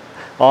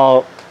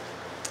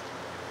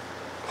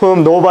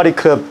whom nobody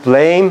could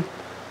blame,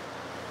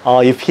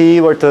 if he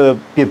were to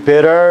be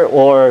bitter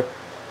or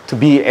to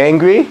be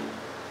angry,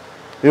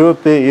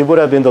 it would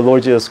have been the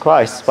Lord Jesus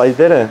Christ, but he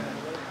didn't.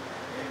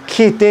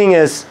 Key thing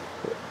is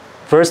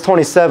verse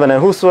 27,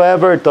 and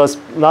whosoever does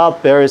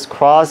not bear his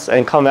cross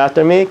and come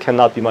after me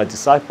cannot be my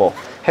disciple.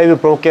 Have you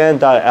broken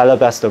that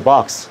alabaster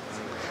box?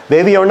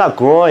 Maybe you're not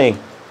growing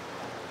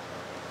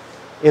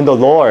in the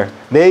Lord.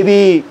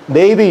 Maybe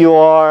you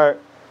are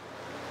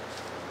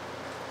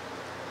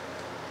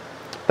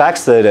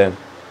backslidden.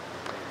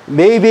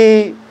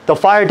 Maybe the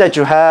fire that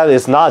you have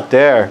is not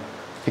there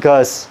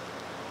because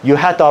you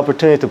had the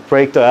opportunity to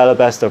break the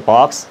alabaster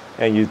box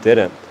and you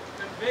didn't.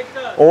 Convict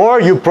us.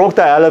 Or you broke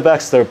the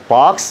alabaster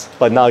box,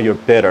 but now you're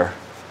bitter.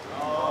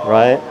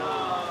 Right?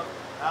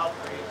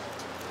 Outrage.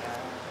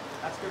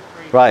 That's good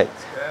preaching. Right.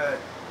 Good.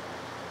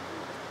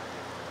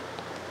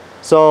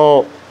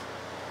 So,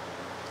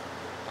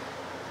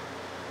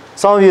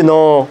 some of you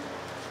know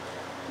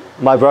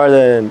my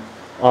brother and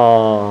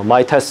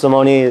my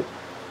testimony.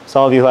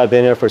 Some of you who have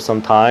been here for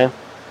some time,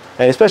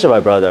 and especially my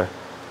brother.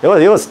 It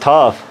was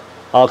tough.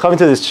 Coming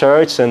to this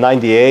church in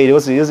 '98, it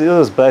was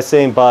a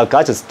blessing, but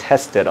God just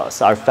tested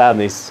us. Our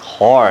family is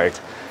hard.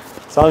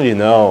 Some of you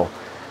know.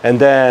 And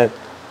then,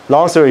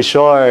 long story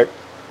short,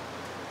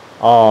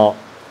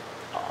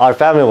 our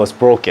family was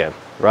broken,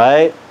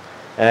 right?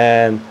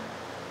 And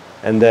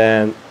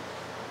then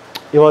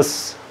it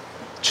was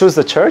choose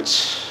the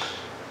church,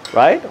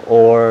 right?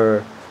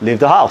 Or leave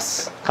the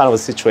house, kind of a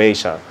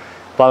situation.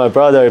 But my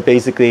brother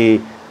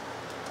basically,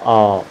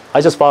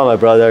 I just followed my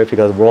brother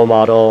because role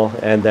model,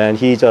 and then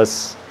he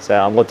just said,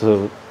 I'm going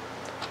to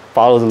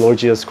follow the Lord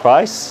Jesus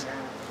Christ.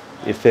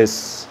 If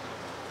it's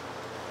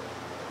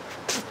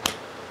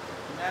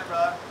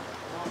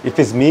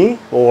me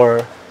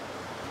or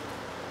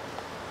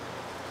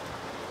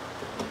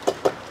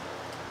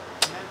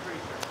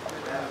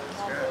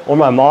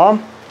my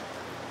mom,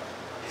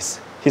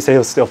 he said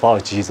he'll still follow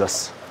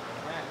Jesus.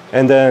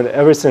 And then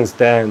ever since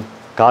then,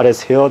 God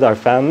has healed our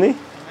family,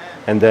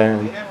 and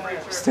then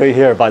still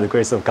here by the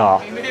grace of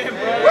God.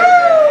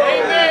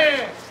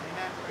 Amen.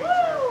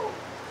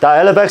 The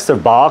alabaster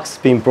box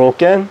being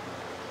broken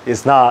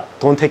is not,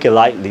 don't take it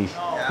lightly.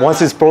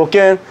 Once it's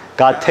broken,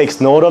 God takes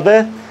note of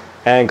it,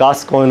 and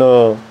God's going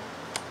to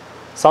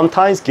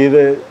sometimes give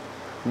it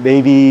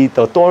maybe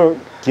the thorn,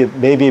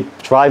 maybe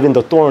driving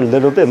the thorn a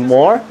little bit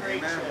more,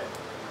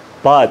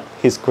 but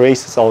His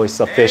grace is always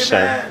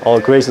sufficient. All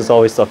grace is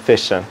always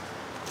sufficient.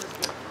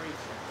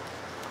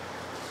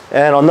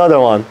 And another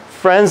one,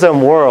 friends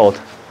and world.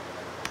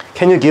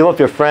 Can you give up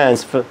your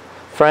friends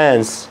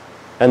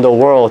and the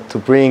world to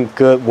bring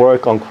good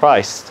work on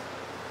Christ?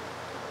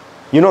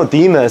 You know,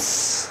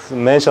 Demas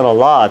mentioned a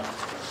lot.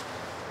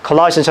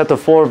 Colossians chapter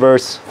 4,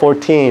 verse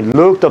 14.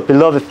 Luke, the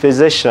beloved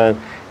physician,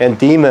 and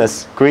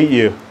Demas greet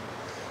you.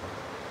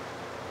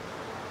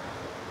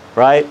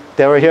 Right?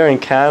 They were here in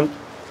camp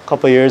a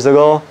couple years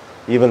ago,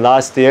 even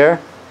last year.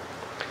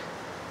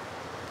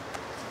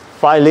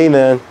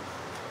 Philemon,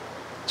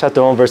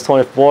 chapter 1, verse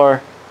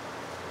 24.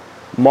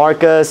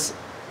 Marcus,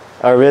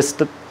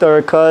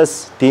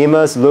 Aristarchus,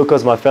 Demas,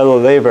 Lucas, my fellow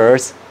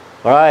laborers.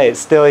 All right,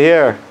 still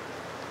here.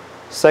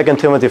 2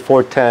 Timothy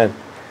 4:10.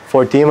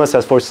 For Demas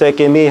has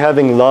forsaken me,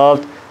 having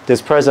loved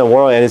this present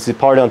world, and is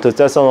departed unto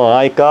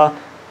Thessalonica,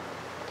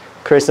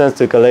 Crescens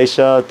to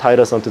Galatia,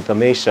 Titus unto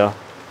Dalmatia.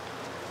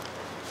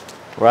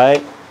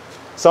 Right?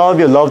 Some of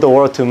you love the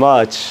world too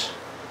much.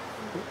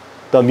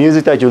 The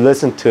music that you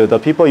listen to, the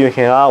people you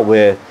hang out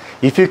with.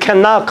 If you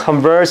cannot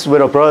converse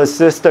with a brother or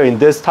sister in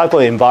this type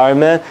of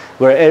environment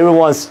where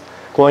everyone's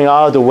going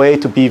out of the way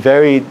to be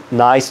very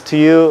nice to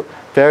you,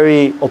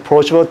 very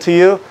approachable to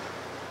you,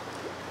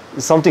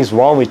 something's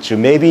wrong with you.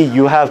 Maybe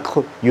you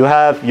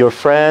have your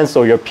friends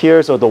or your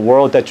peers or the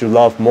world that you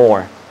love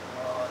more,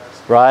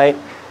 right?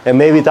 And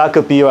maybe that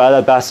could be your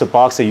alabaster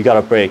box that you got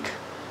to break.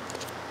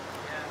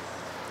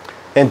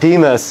 And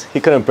Demas, he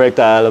couldn't break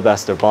that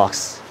alabaster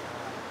box.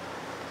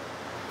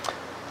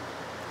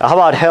 How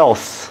about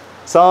health?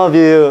 Some of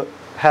you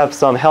have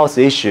some health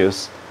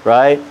issues,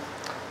 right?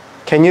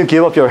 Can you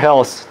give up your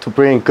health to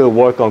bring good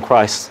work on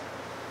Christ?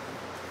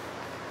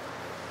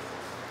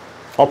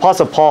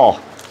 Apostle Paul.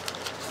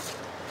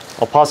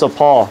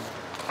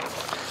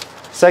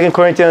 2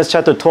 Corinthians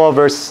chapter 12,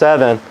 verse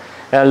 7.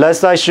 And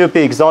lest I should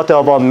be exalted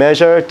above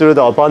measure through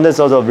the abundance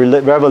of the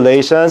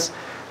revelations,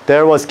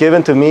 there was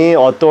given to me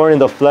a thorn in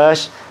the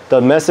flesh,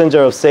 the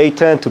messenger of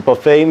Satan, to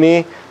buffet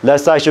me,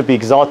 lest I should be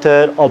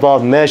exalted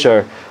above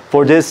measure.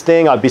 For this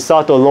thing I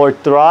besought the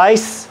Lord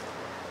thrice,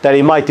 that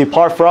He might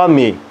depart from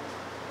me.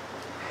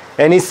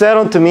 And He said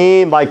unto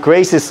me, my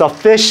grace is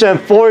sufficient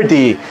for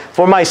thee,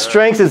 for my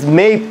strength is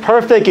made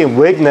perfect in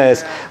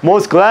weakness.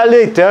 Most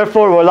gladly,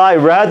 therefore, will I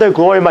rather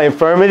glory in my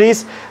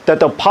infirmities, that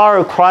the power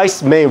of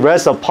Christ may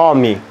rest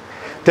upon me.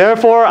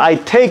 Therefore, I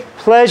take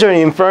pleasure in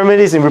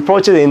infirmities, in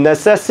reproaches, in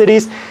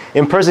necessities,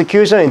 in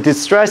persecution, in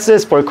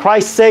distresses, for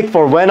Christ's sake.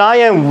 For when I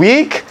am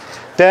weak,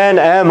 then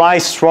am I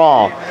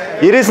strong.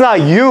 Amen. It is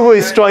not you who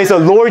is strong, it's the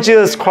Lord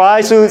Jesus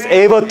Christ who is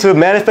able to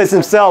manifest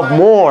Himself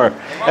more.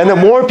 And the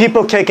more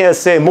people can get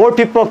saved, more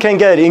people can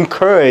get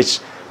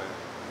encouraged.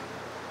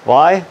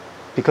 Why?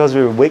 Because of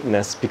your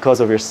weakness,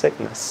 because of your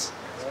sickness.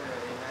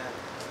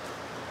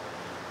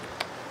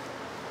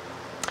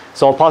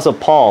 So Apostle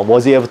Paul,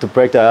 was he able to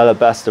break the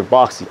alabaster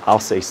box? I'll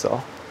say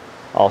so.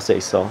 I'll say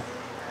so.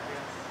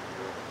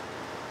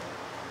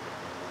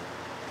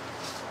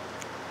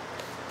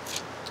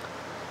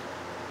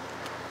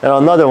 And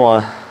another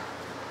one,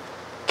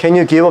 can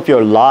you give up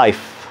your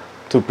life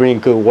to bring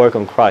good work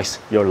on Christ?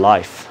 Your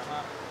life.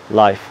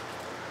 Life.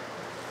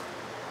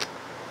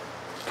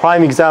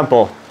 Prime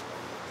example.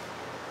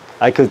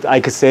 I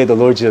could say the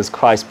Lord Jesus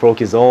Christ broke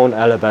his own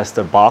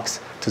alabaster box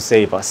to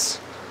save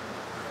us.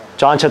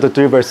 John chapter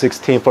 3 verse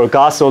 16, for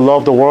God so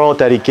loved the world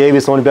that he gave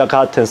his only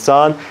begotten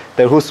Son,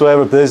 that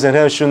whosoever believes in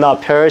him should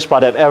not perish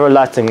but have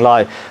everlasting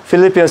life.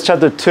 Philippians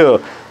chapter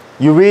 2.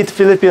 You read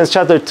Philippians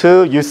chapter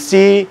 2, you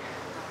see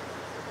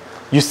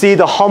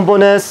the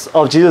humbleness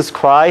of Jesus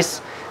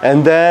Christ,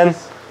 and then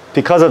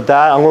because of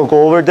that, I'm going to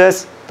go over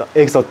this, the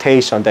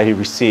exaltation that he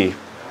received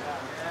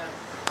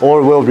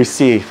or will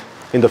receive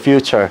in the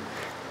future.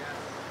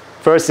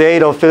 Verse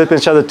 8 of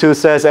Philippians chapter 2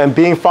 says, and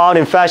being found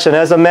in fashion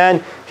as a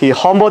man, he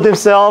humbled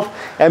himself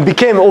and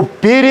became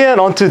obedient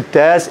unto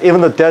death,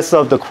 even the death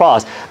of the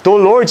cross. The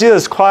Lord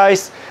Jesus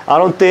Christ, I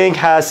don't think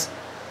has,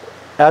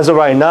 as of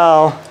right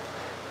now,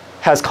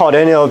 has called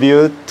any of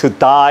you to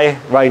die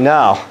right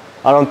now.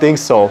 I don't think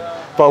so.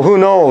 But who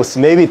knows?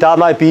 Maybe that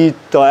might be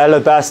the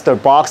alabaster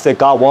box that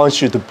God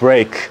wants you to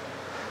break.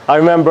 I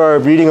remember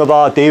reading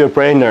about David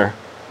Brainerd,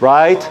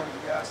 right?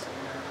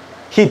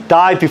 He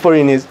died before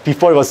he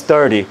was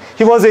 30.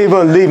 He wasn't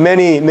even lead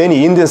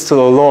many Indians to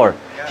the Lord.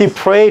 Yes. He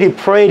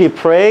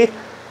prayed.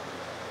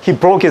 He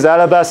broke his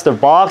alabaster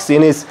box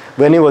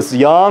when he was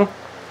young,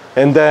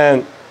 and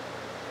then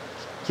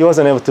he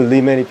wasn't able to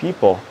lead many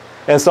people.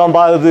 And some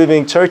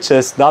Bible-believing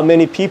churches, not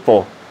many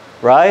people,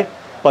 right?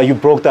 But you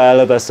broke the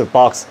alabaster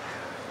box,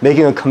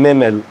 making a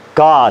commitment.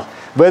 God,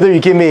 whether you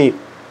give me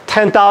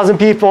 10,000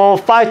 people,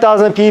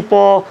 5,000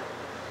 people,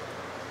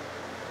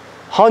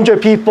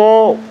 100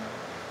 people,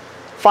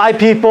 5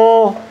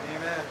 people,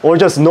 amen, or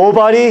just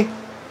nobody,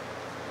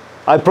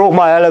 I broke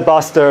my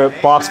alabaster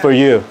amen box for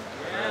you.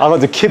 Amen. I'm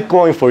going to keep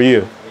going for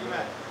you.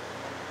 Amen.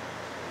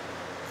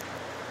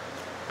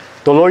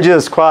 The Lord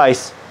Jesus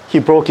Christ, he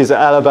broke his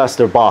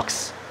alabaster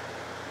box.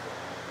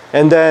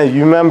 And then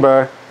you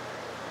remember,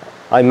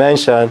 I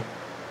mentioned,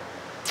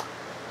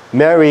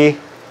 Mary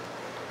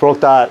broke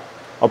that,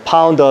 a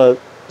pound of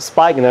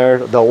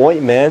spikenard, the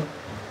ointment,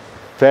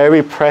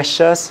 very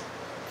precious,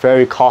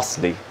 very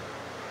costly.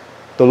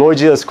 The Lord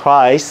Jesus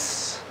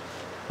Christ,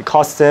 it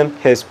cost him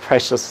his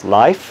precious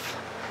life,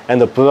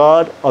 and the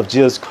blood of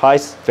Jesus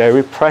Christ,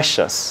 very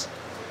precious.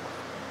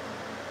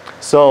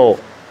 So,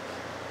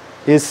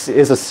 it's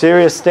a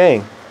serious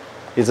thing.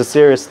 It's a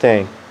serious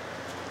thing.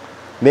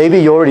 Maybe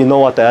you already know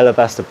what the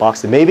alabaster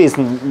box is. Maybe it's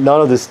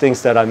none of these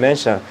things that I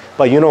mentioned,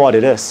 but you know what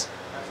it is.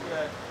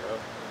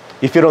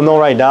 If you don't know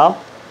right now,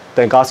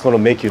 then God's going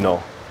to make you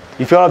know.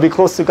 If you want to be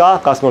close to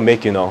God, God's going to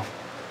make you know,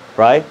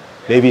 right?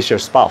 Maybe it's your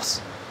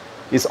spouse.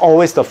 It's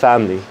always the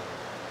family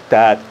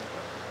that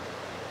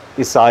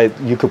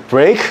you could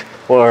break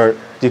or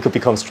you could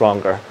become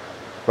stronger,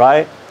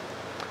 right?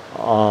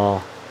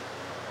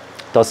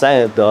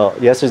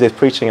 Yesterday's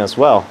preaching as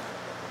well.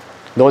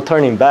 No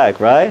turning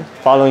back, right?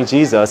 Following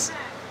Jesus,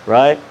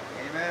 right?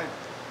 Amen.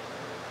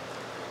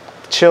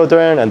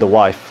 Children and the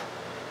wife,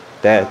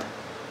 dead.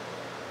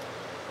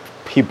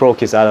 He broke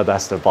his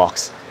alabaster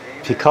box.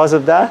 Amen. Because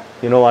of that,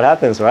 you know what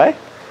happens, right?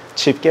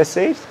 Sheep gets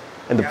saved.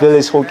 And the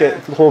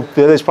whole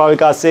village probably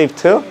got saved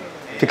too,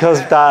 because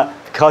of that,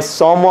 because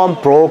someone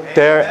broke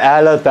their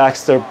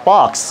alabaster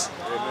box.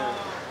 Amen.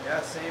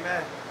 Yes,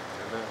 amen.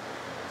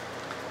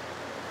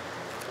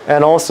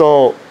 And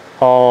also,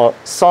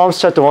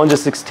 Psalms chapter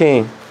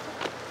 116.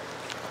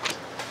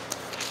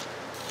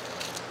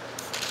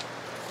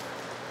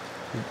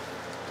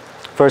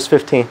 Verse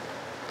 15.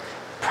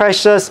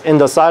 Precious in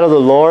the sight of the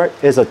Lord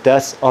is the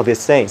death of his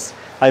saints.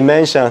 I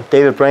mentioned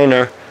David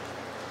Brainerd,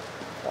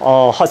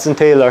 Hudson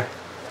Taylor,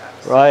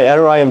 right?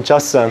 Adoniram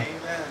Judson.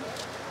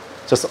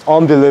 Just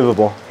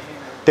unbelievable. Amen.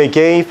 They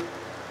gave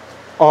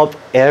up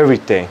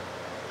everything.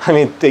 I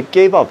mean, they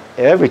gave up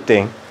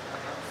everything.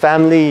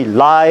 Family,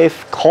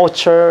 life,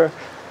 culture,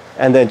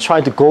 and then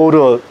trying to go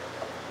to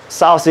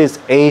Southeast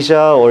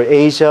Asia or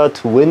Asia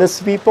to witness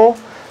people,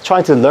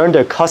 trying to learn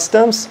their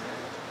customs,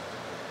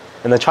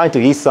 and then trying to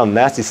eat some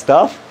nasty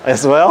stuff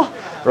as well,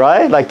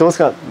 right? Like those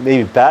kind of,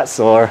 maybe bats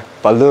or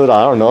balut,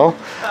 I don't know.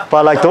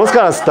 But like those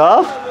kind of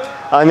stuff,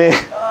 I mean,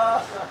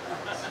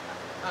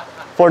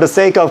 for the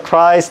sake of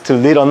Christ, to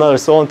lead another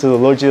soul into the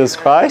Lord Jesus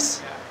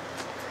Christ.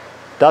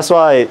 That's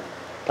why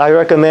I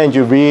recommend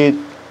you read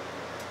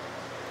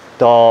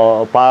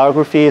the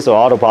biographies or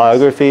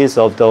autobiographies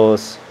of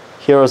those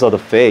heroes of the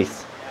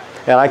faith.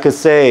 And I could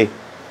say,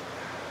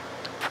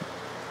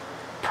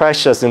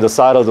 precious in the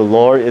sight of the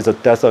Lord is the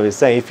death of his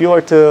saint. If you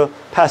were to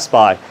pass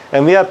by,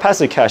 and we have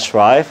Pastor Cash,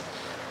 right?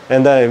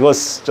 And then it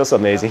was just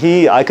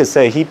amazing. I could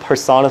say he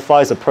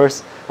personifies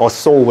a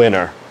soul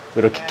winner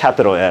with a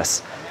capital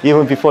S.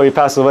 Even before he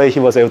passed away, he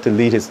was able to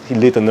lead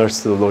the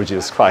nurse to the Lord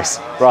Jesus Christ,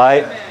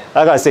 right?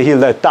 I gotta say, he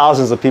led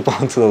thousands of people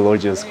into the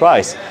Lord Jesus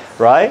Christ,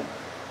 right?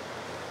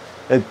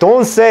 And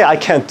don't say I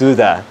can't do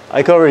that.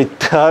 I can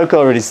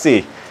already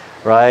see,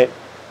 right?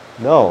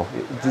 No,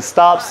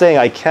 stop saying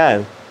I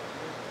can.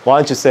 Why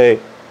don't you say,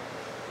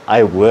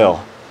 I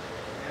will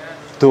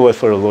do it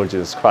for the Lord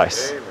Jesus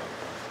Christ.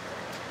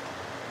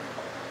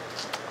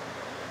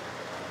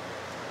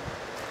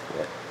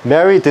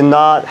 Mary did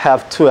not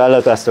have 2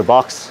 alabaster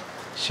boxes.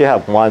 She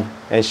had one,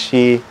 and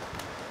she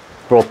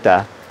broke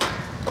that.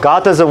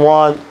 God doesn't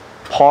want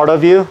part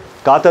of you.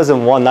 God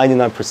doesn't want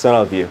 99%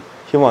 of you.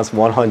 He wants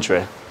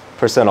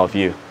 100% of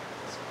you.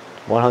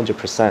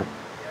 100%.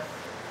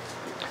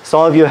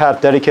 Some of you have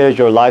dedicated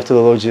your life to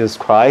the Lord Jesus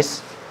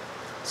Christ.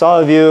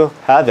 Some of you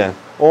haven't.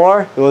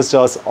 Or it was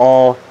just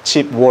all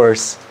cheap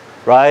words,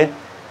 right?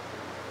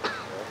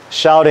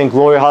 Shouting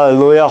glory,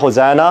 hallelujah,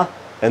 Hosanna,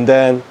 and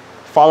then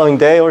following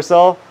day or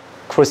so,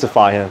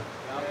 crucify him.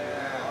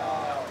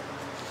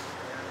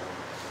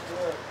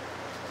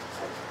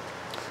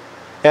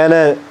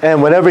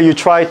 And whenever you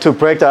try to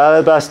break the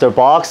alabaster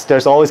box,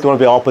 there's always going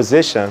to be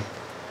opposition.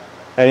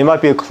 And it might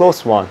be a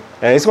close one.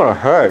 And it's going to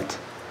hurt.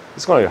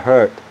 It's going to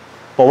hurt.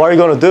 But what are you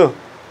going to do?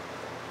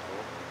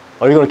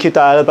 Are you going to keep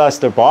the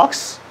alabaster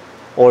box?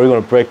 Or are you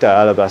going to break the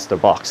alabaster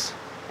box?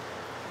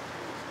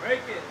 Break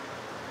it.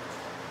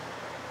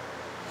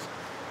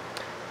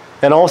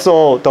 And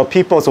also the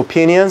people's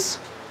opinions,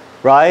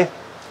 right?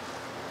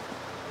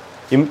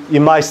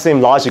 It might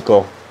seem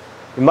logical.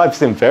 It might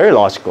seem very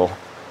logical,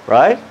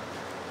 right?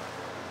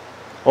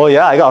 Oh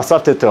yeah, I got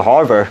accepted to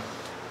Harvard,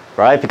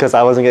 right? Because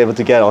I wasn't able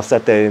to get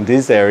accepted in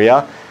this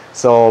area.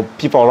 So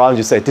people around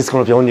you say, this is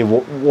going to be only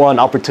one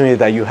opportunity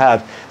that you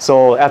have.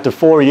 So after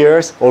 4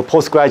 years, or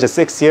postgraduate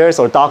 6 years,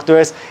 or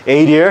doctorates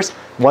 8 years,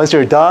 once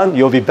you're done,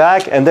 you'll be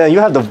back, and then you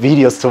have the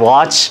videos to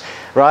watch,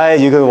 right?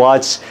 You can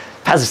watch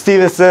Pastor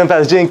Stevenson,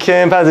 Pastor Jim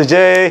Kim, Pastor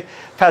Jay,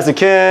 Pastor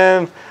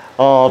Kim,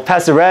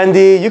 Pastor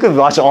Randy. You can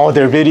watch all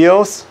their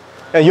videos,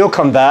 and you'll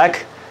come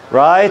back,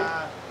 right?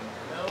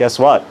 Guess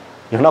what?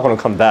 You're not going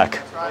to come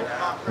back.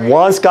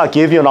 Once God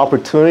gave you an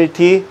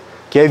opportunity,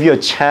 gave you a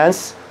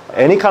chance,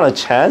 any kind of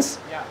chance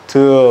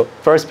to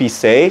first be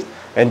saved,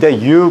 and then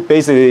you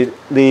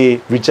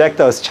basically reject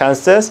those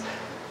chances,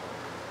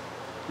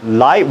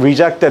 light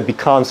rejected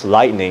becomes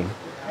lightning.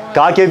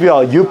 God gave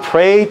you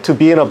pray to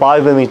be in a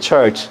Bible-believing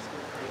church.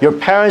 Your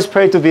parents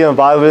pray to be in a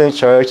Bible-believing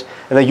church,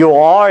 and then you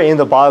are in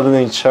the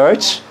Bible-believing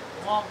church,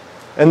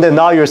 and then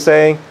now you're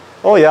saying,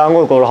 oh yeah, I'm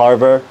going to go to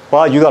Harvard,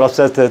 but you got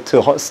accepted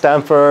to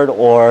Stanford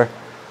or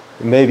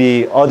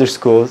maybe other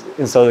schools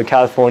in Southern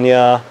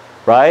California,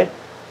 right?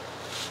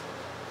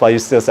 But you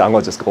still say, I'm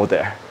going to just go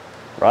there,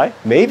 right?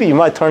 Maybe you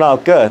might turn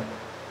out good.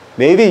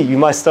 Maybe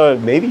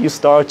you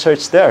start a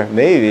church there,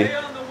 maybe. Stay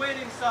on the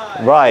winning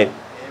side. Right.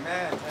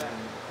 Amen.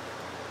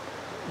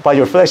 But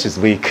your flesh is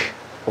weak,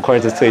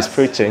 according to today's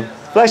preaching.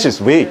 Flesh is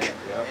weak.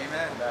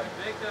 Amen.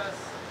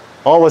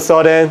 All of a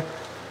sudden,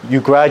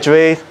 you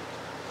graduate,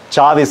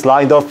 job is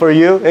lined up for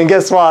you, and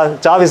guess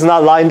what? Job is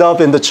not lined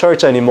up in the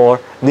church anymore,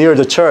 near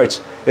the church.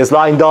 It's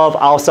lined up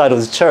outside of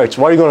the church.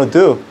 What are you going to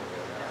do?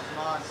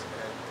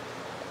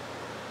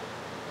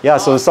 Yeah,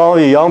 so some of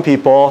you young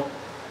people,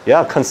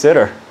 yeah,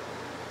 consider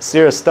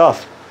serious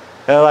stuff.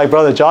 And like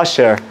Brother Josh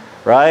shared,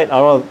 right? I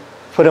don't want to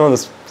put him on the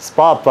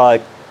spot,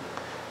 but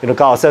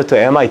God said to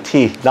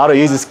MIT, not an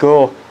easy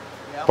school,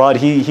 but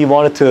he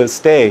wanted to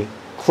stay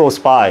close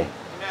by.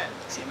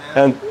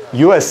 And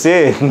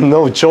USC,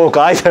 no joke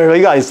either.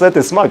 You guys said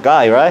the smart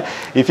guy, right?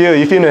 If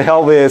you need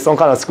help with some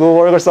kind of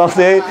schoolwork or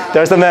something,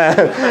 there's the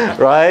man,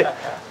 right?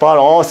 But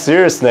all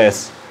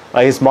seriousness,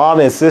 like his mom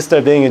and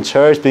sister being in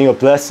church, being a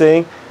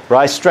blessing,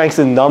 right? Strength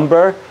in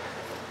number,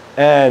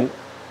 and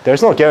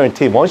there's no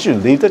guarantee. Once you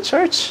leave the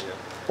church,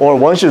 or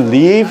once you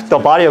leave the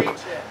body of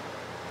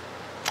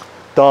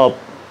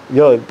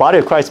body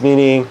of Christ,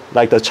 meaning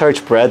like the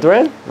church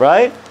brethren,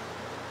 right?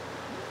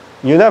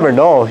 You never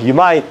know. You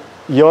might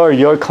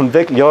your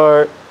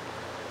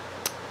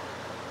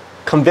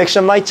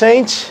conviction might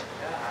change.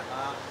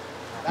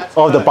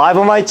 Or the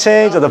Bible might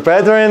change, or the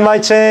brethren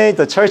might change,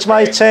 the church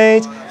might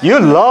change. You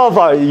love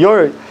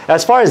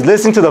as far as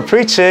listening to the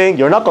preaching,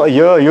 you're not going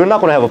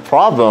to have a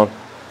problem,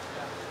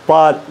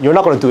 but you're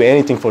not going to do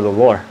anything for the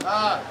Lord,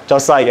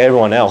 just like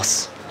everyone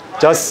else.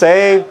 Just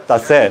say,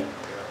 that's it.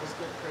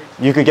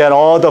 You could get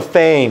all the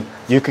fame,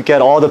 you could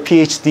get all the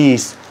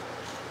PhDs,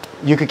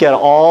 you could get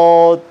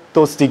all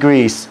those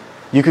degrees,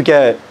 you could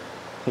get.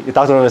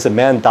 Dr. Norman said,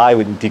 man died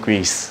with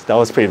degrees. That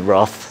was pretty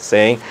rough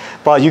saying.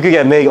 But you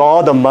could make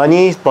all the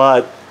money,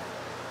 but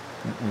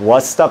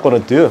what's that going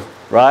to do,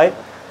 right?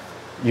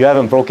 You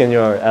haven't broken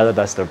your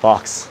alabaster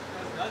box.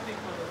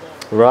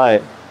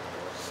 Right.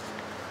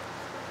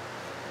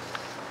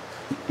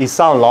 It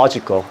sounds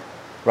logical,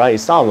 right? It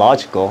sounds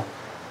logical,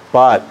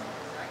 but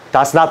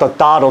that's not the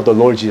thought of the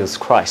Lord Jesus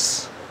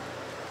Christ.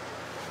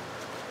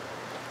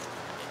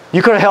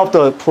 You could have helped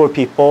the poor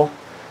people.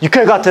 You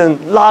could have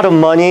gotten a lot of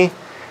money,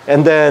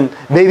 and then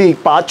maybe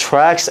bought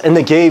tracts and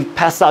then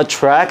passed out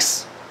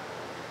tracts.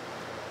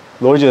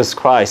 Lord Jesus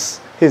Christ,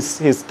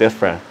 he's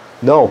different.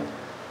 No,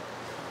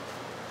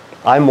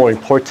 I'm more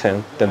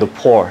important than the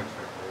poor.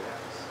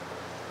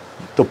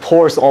 The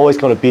poor is always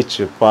going to beat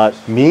you, but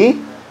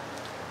me,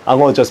 I'm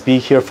going to just be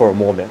here for a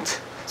moment.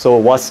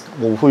 So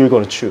who are you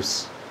going to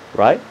choose,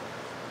 right?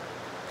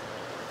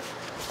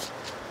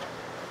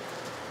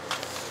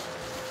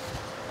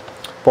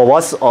 But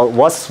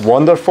what's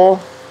wonderful,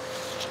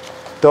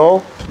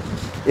 though,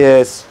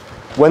 is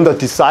when the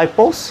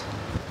disciples,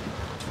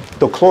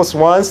 the close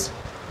ones,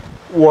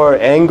 were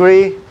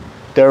angry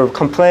they're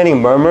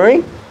complaining,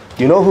 murmuring.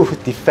 You know who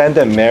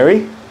defended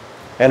Mary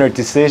and her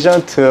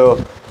decision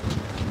to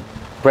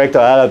break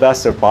the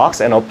alabaster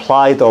box and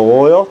apply the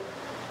oil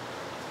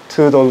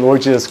to the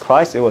Lord Jesus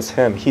Christ? It was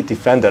him. He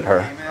defended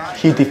her. Amen.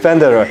 He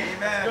defended her.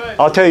 Amen.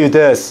 I'll tell you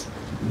this.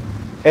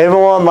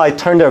 Everyone might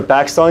turn their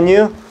backs on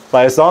you,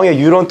 but as long as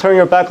you don't turn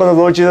your back on the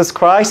Lord Jesus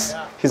Christ,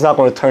 he's not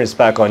going to turn his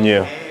back on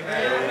you.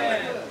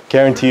 Amen.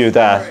 Guarantee you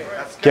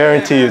that.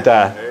 Guarantee you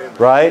that.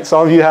 Right?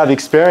 Some of you have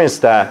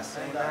experienced that.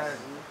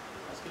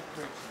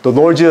 The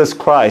Lord Jesus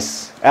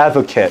Christ,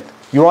 advocate.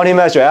 You want him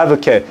as your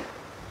advocate.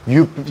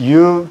 You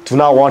do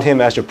not want him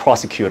as your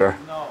prosecutor.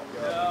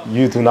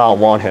 You do not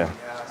want him.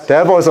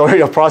 Devil is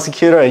already a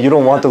prosecutor, and you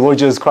don't want the Lord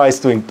Jesus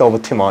Christ doing double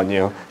team on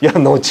you. You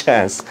have no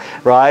chance,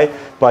 right?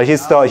 But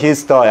he's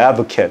the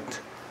advocate,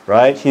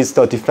 right? He's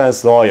the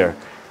defense lawyer.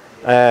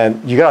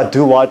 And you gotta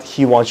do what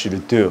he wants you to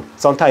do.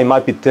 Sometimes it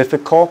might be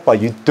difficult,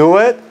 but you do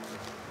it.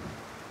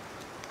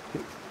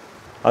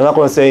 I'm not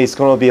gonna say it's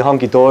gonna be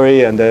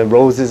hunky-dory and then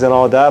roses and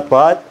all that,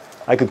 but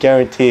I could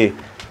guarantee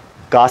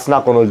God's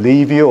not gonna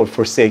leave you or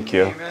forsake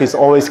you. Amen. He's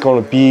always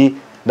gonna be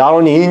not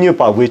only in you,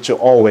 but with you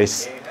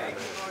always.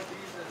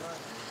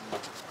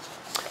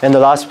 And the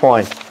last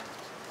point.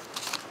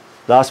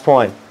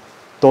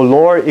 The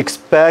Lord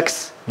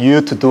expects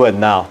you to do it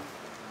now.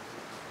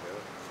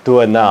 Do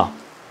it now.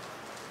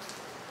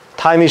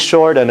 Time is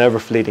short and ever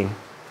fleeting.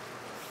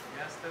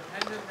 Yes,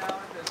 dependent now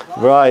in this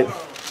lost Right.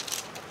 world.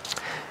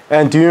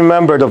 And do you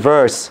remember the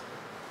verse?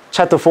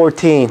 Chapter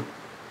 14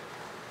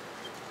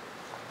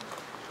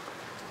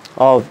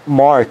 of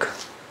Mark.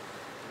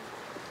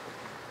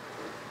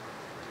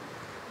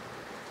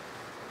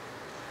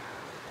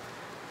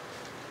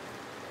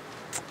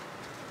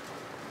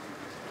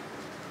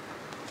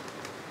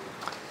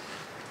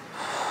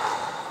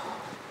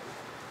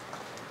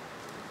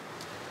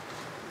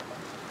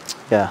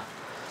 Yeah.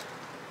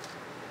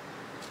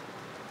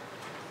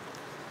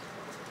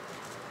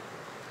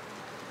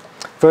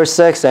 Verse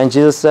 6, and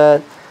Jesus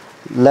said,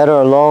 let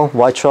her alone,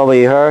 why trouble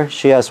ye her?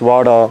 She has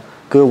wrought a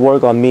good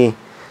work on me.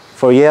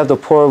 For ye have the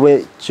poor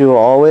with you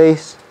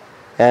always,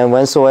 and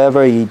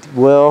whensoever ye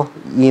will,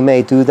 ye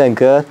may do them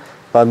good,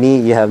 but me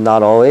ye have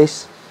not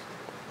always.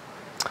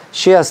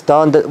 She has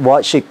done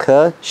what she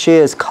could. She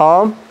is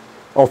calm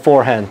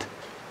aforehand.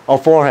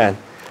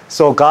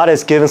 So God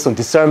has given some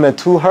discernment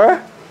to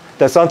her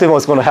that something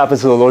was going to happen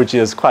to the Lord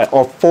Jesus Christ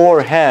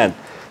aforehand.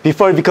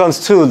 Before it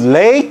becomes too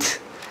late,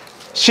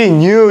 she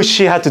knew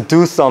she had to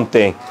do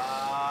something.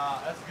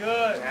 That's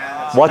good.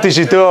 What did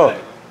she do?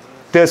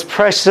 This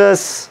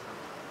precious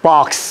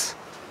box,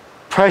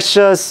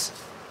 precious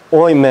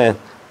ointment,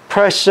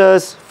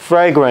 precious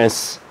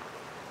fragrance.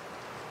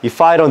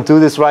 If I don't do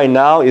this right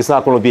now, it's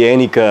not going to be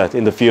any good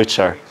in the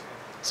future.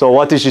 So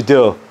what did she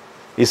do?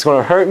 It's going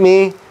to hurt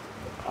me.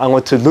 I'm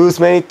going to lose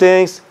many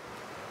things,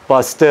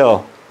 but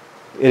still,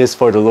 it is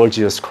for the Lord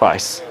Jesus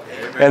Christ.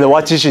 Amen. And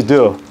what did she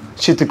do?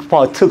 She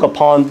took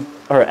upon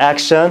her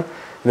action,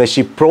 and then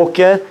she broke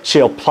it, she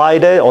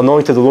applied it,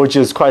 anointed the Lord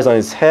Jesus Christ on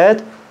his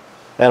head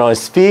and on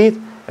his feet,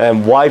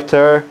 and wiped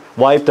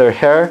her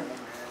hair,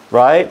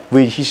 right?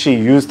 She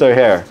used her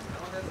hair.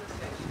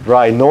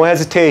 Right, no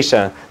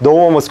hesitation. No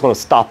one was going to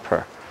stop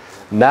her.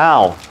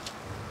 Now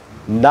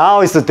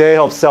is the day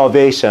of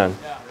salvation.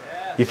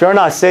 If you're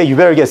not saved, you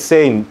better get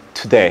saved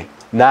today.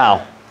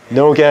 Now.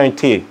 No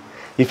guarantee.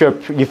 If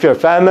your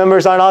family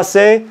members are not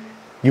saved,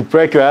 you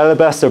break your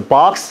alabaster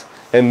box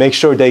and make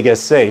sure they get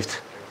saved.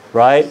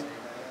 Right?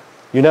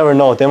 You never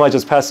know. They might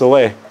just pass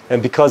away.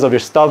 And because of your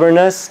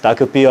stubbornness, that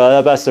could be an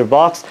alabaster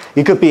box.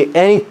 It could be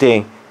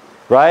anything.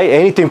 Right?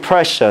 Anything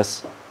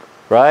precious.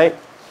 Right?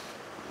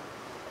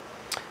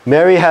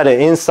 Mary had an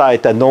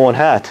insight that no one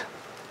had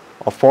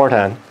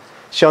aforehand.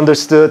 She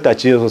understood that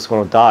Jesus was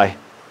going to die.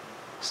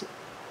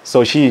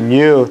 So she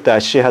knew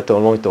that she had to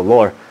anoint the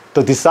Lord.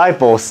 The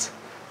disciples,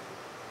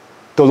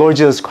 the Lord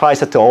Jesus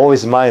Christ had to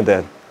always remind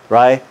them,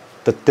 right,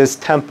 that this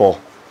temple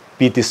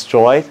be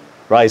destroyed,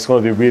 right? It's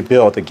going to be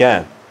rebuilt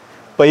again.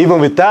 But even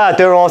with that,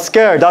 they were all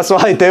scared. That's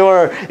why they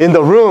were in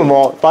the room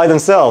all by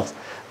themselves.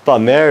 But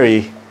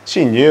Mary,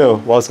 she knew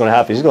what was going to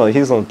happen. He's going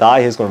to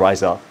die. He's going to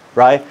rise up.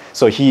 Right?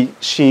 So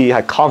she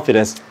had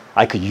confidence,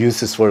 I could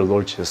use this for the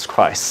Lord Jesus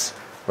Christ.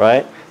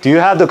 Right? Do you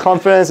have the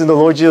confidence in the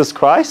Lord Jesus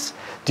Christ?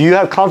 Do you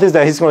have confidence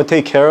that he's going to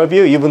take care of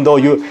you even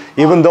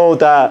though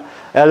that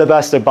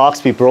alabaster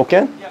box be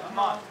broken? Yeah, come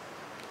on.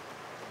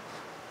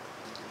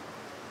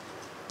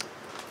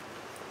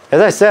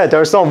 As I said,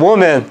 there are some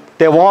women,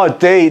 they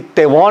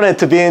wanted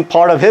to be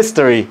part of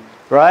history,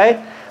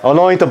 right?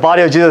 Anoint the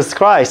body of Jesus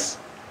Christ.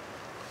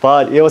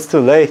 But it was too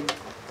late.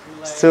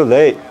 It's too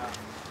late.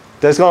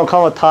 There's going to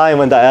come a time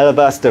when the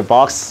alabaster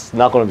box is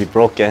not going to be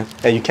broken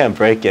and you can't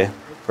break it,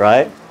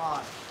 right?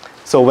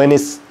 So when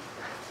it's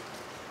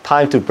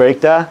time to break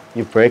that,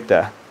 you break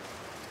that.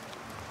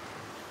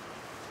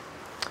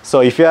 So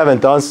if you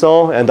haven't done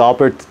so and the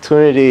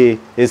opportunity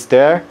is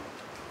there,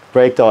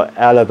 break the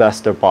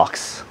alabaster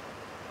box.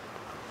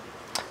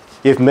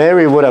 If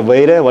Mary would have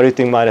waited, what do you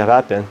think might have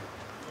happened?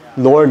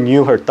 Lord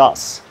knew her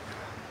thoughts.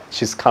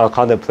 She's kind of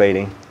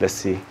contemplating. Let's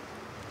see.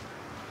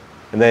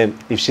 And then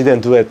if she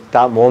didn't do it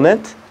that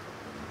moment,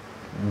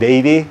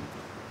 maybe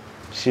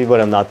she would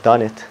have not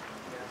done it.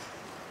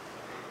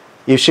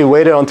 If she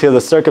waited until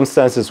the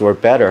circumstances were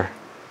better,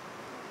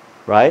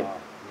 right?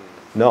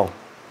 No.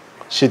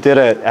 She did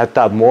it at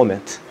that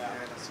moment.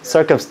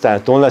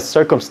 Circumstance. Don't let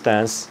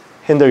circumstance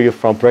hinder you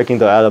from breaking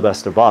the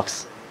alabaster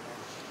box.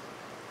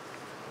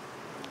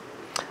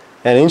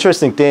 An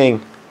interesting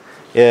thing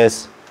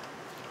is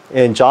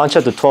in John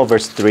chapter 12,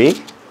 verse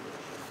 3,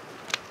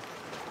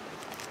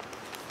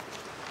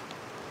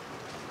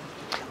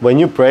 when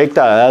you break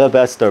that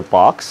alabaster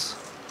box,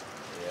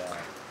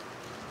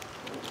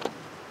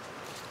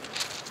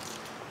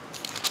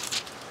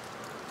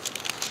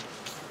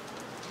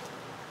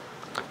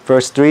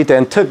 verse 3,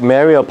 then took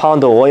Mary upon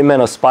the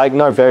ointment of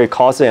spikenard, very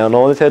costly, and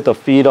anointed the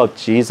feet of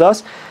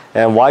Jesus,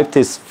 and wiped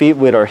his feet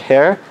with her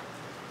hair,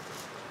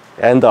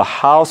 and the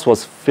house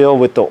was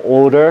filled with the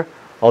odor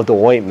of the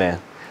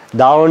ointment.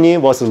 Not only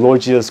was the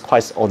Lord Jesus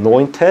Christ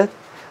anointed,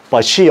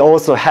 but she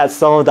also had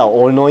some of that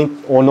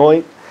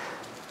anointing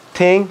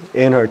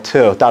in her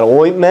too. That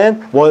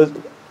ointment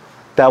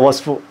that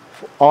was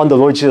on the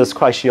Lord Jesus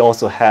Christ, she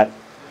also had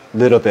a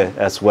little bit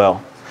as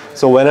well.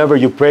 So whenever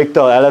you break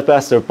the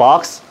alabaster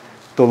box,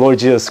 the Lord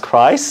Jesus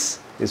Christ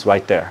is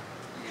right there.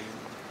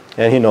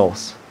 And he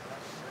knows.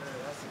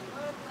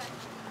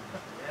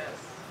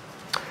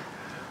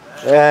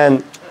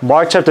 And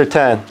Mark chapter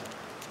 10.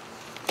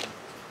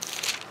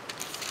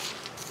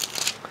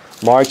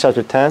 Mark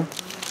chapter 10.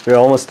 We're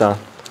almost done.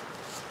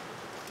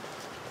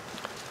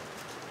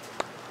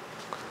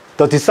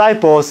 The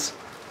disciples,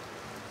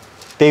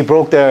 they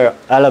broke their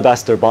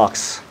alabaster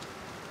box,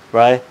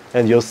 right?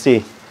 And you'll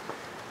see.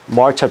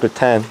 Mark chapter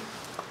 10.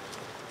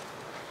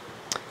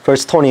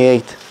 Verse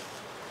 28.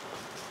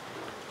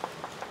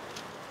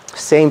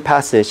 Same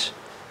passage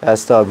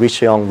as the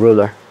rich young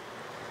ruler.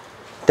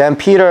 Then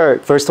Peter,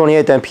 verse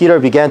 28, then Peter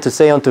began to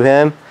say unto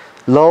him,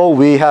 Lo,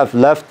 we have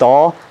left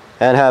all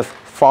and have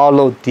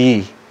followed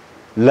thee.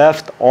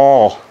 Left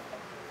all.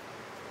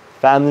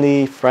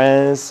 Family,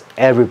 friends,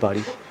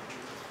 everybody.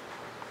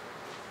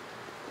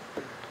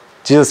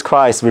 Jesus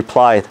Christ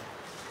replied,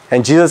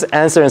 and Jesus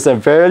answered and said,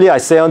 Verily I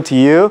say unto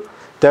you,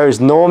 there is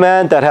no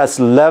man that has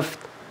left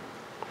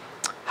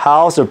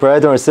house or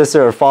brethren or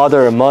sister or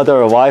father or mother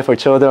or wife or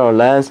children or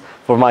lands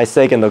for my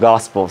sake in the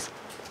Gospels.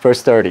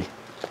 Verse 30.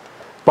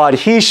 But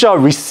he shall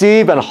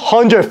receive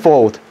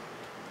 100-fold.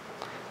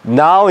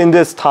 Now in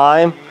this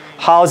time,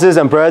 houses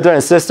and brethren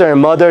and sisters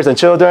and mothers and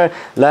children,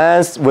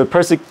 lands with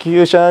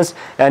persecutions,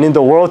 and in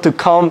the world to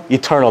come,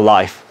 eternal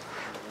life.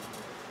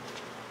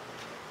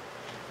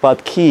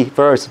 But key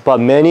verse, but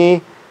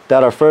many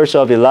that are first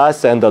shall be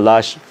last, and the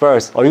last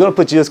first. Are you going to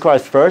put Jesus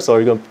Christ first, or are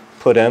you going to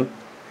put him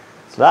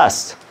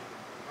last?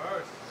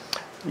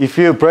 If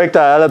you break the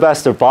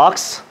alabaster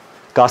box,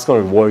 God's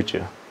going to reward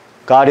you.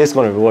 God is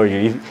going to reward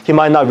you. He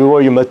might not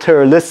reward you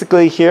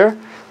materialistically here,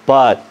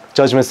 but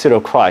judgment seat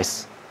of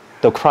Christ,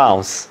 the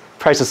crowns,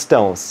 precious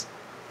stones,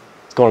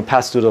 it's going to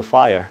pass through the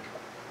fire.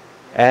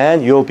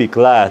 And you'll be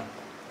glad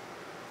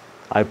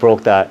I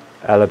broke that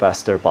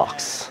alabaster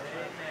box.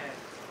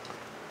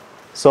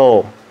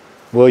 So,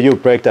 will you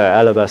break that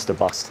alabaster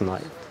box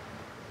tonight?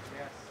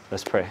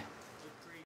 Let's pray.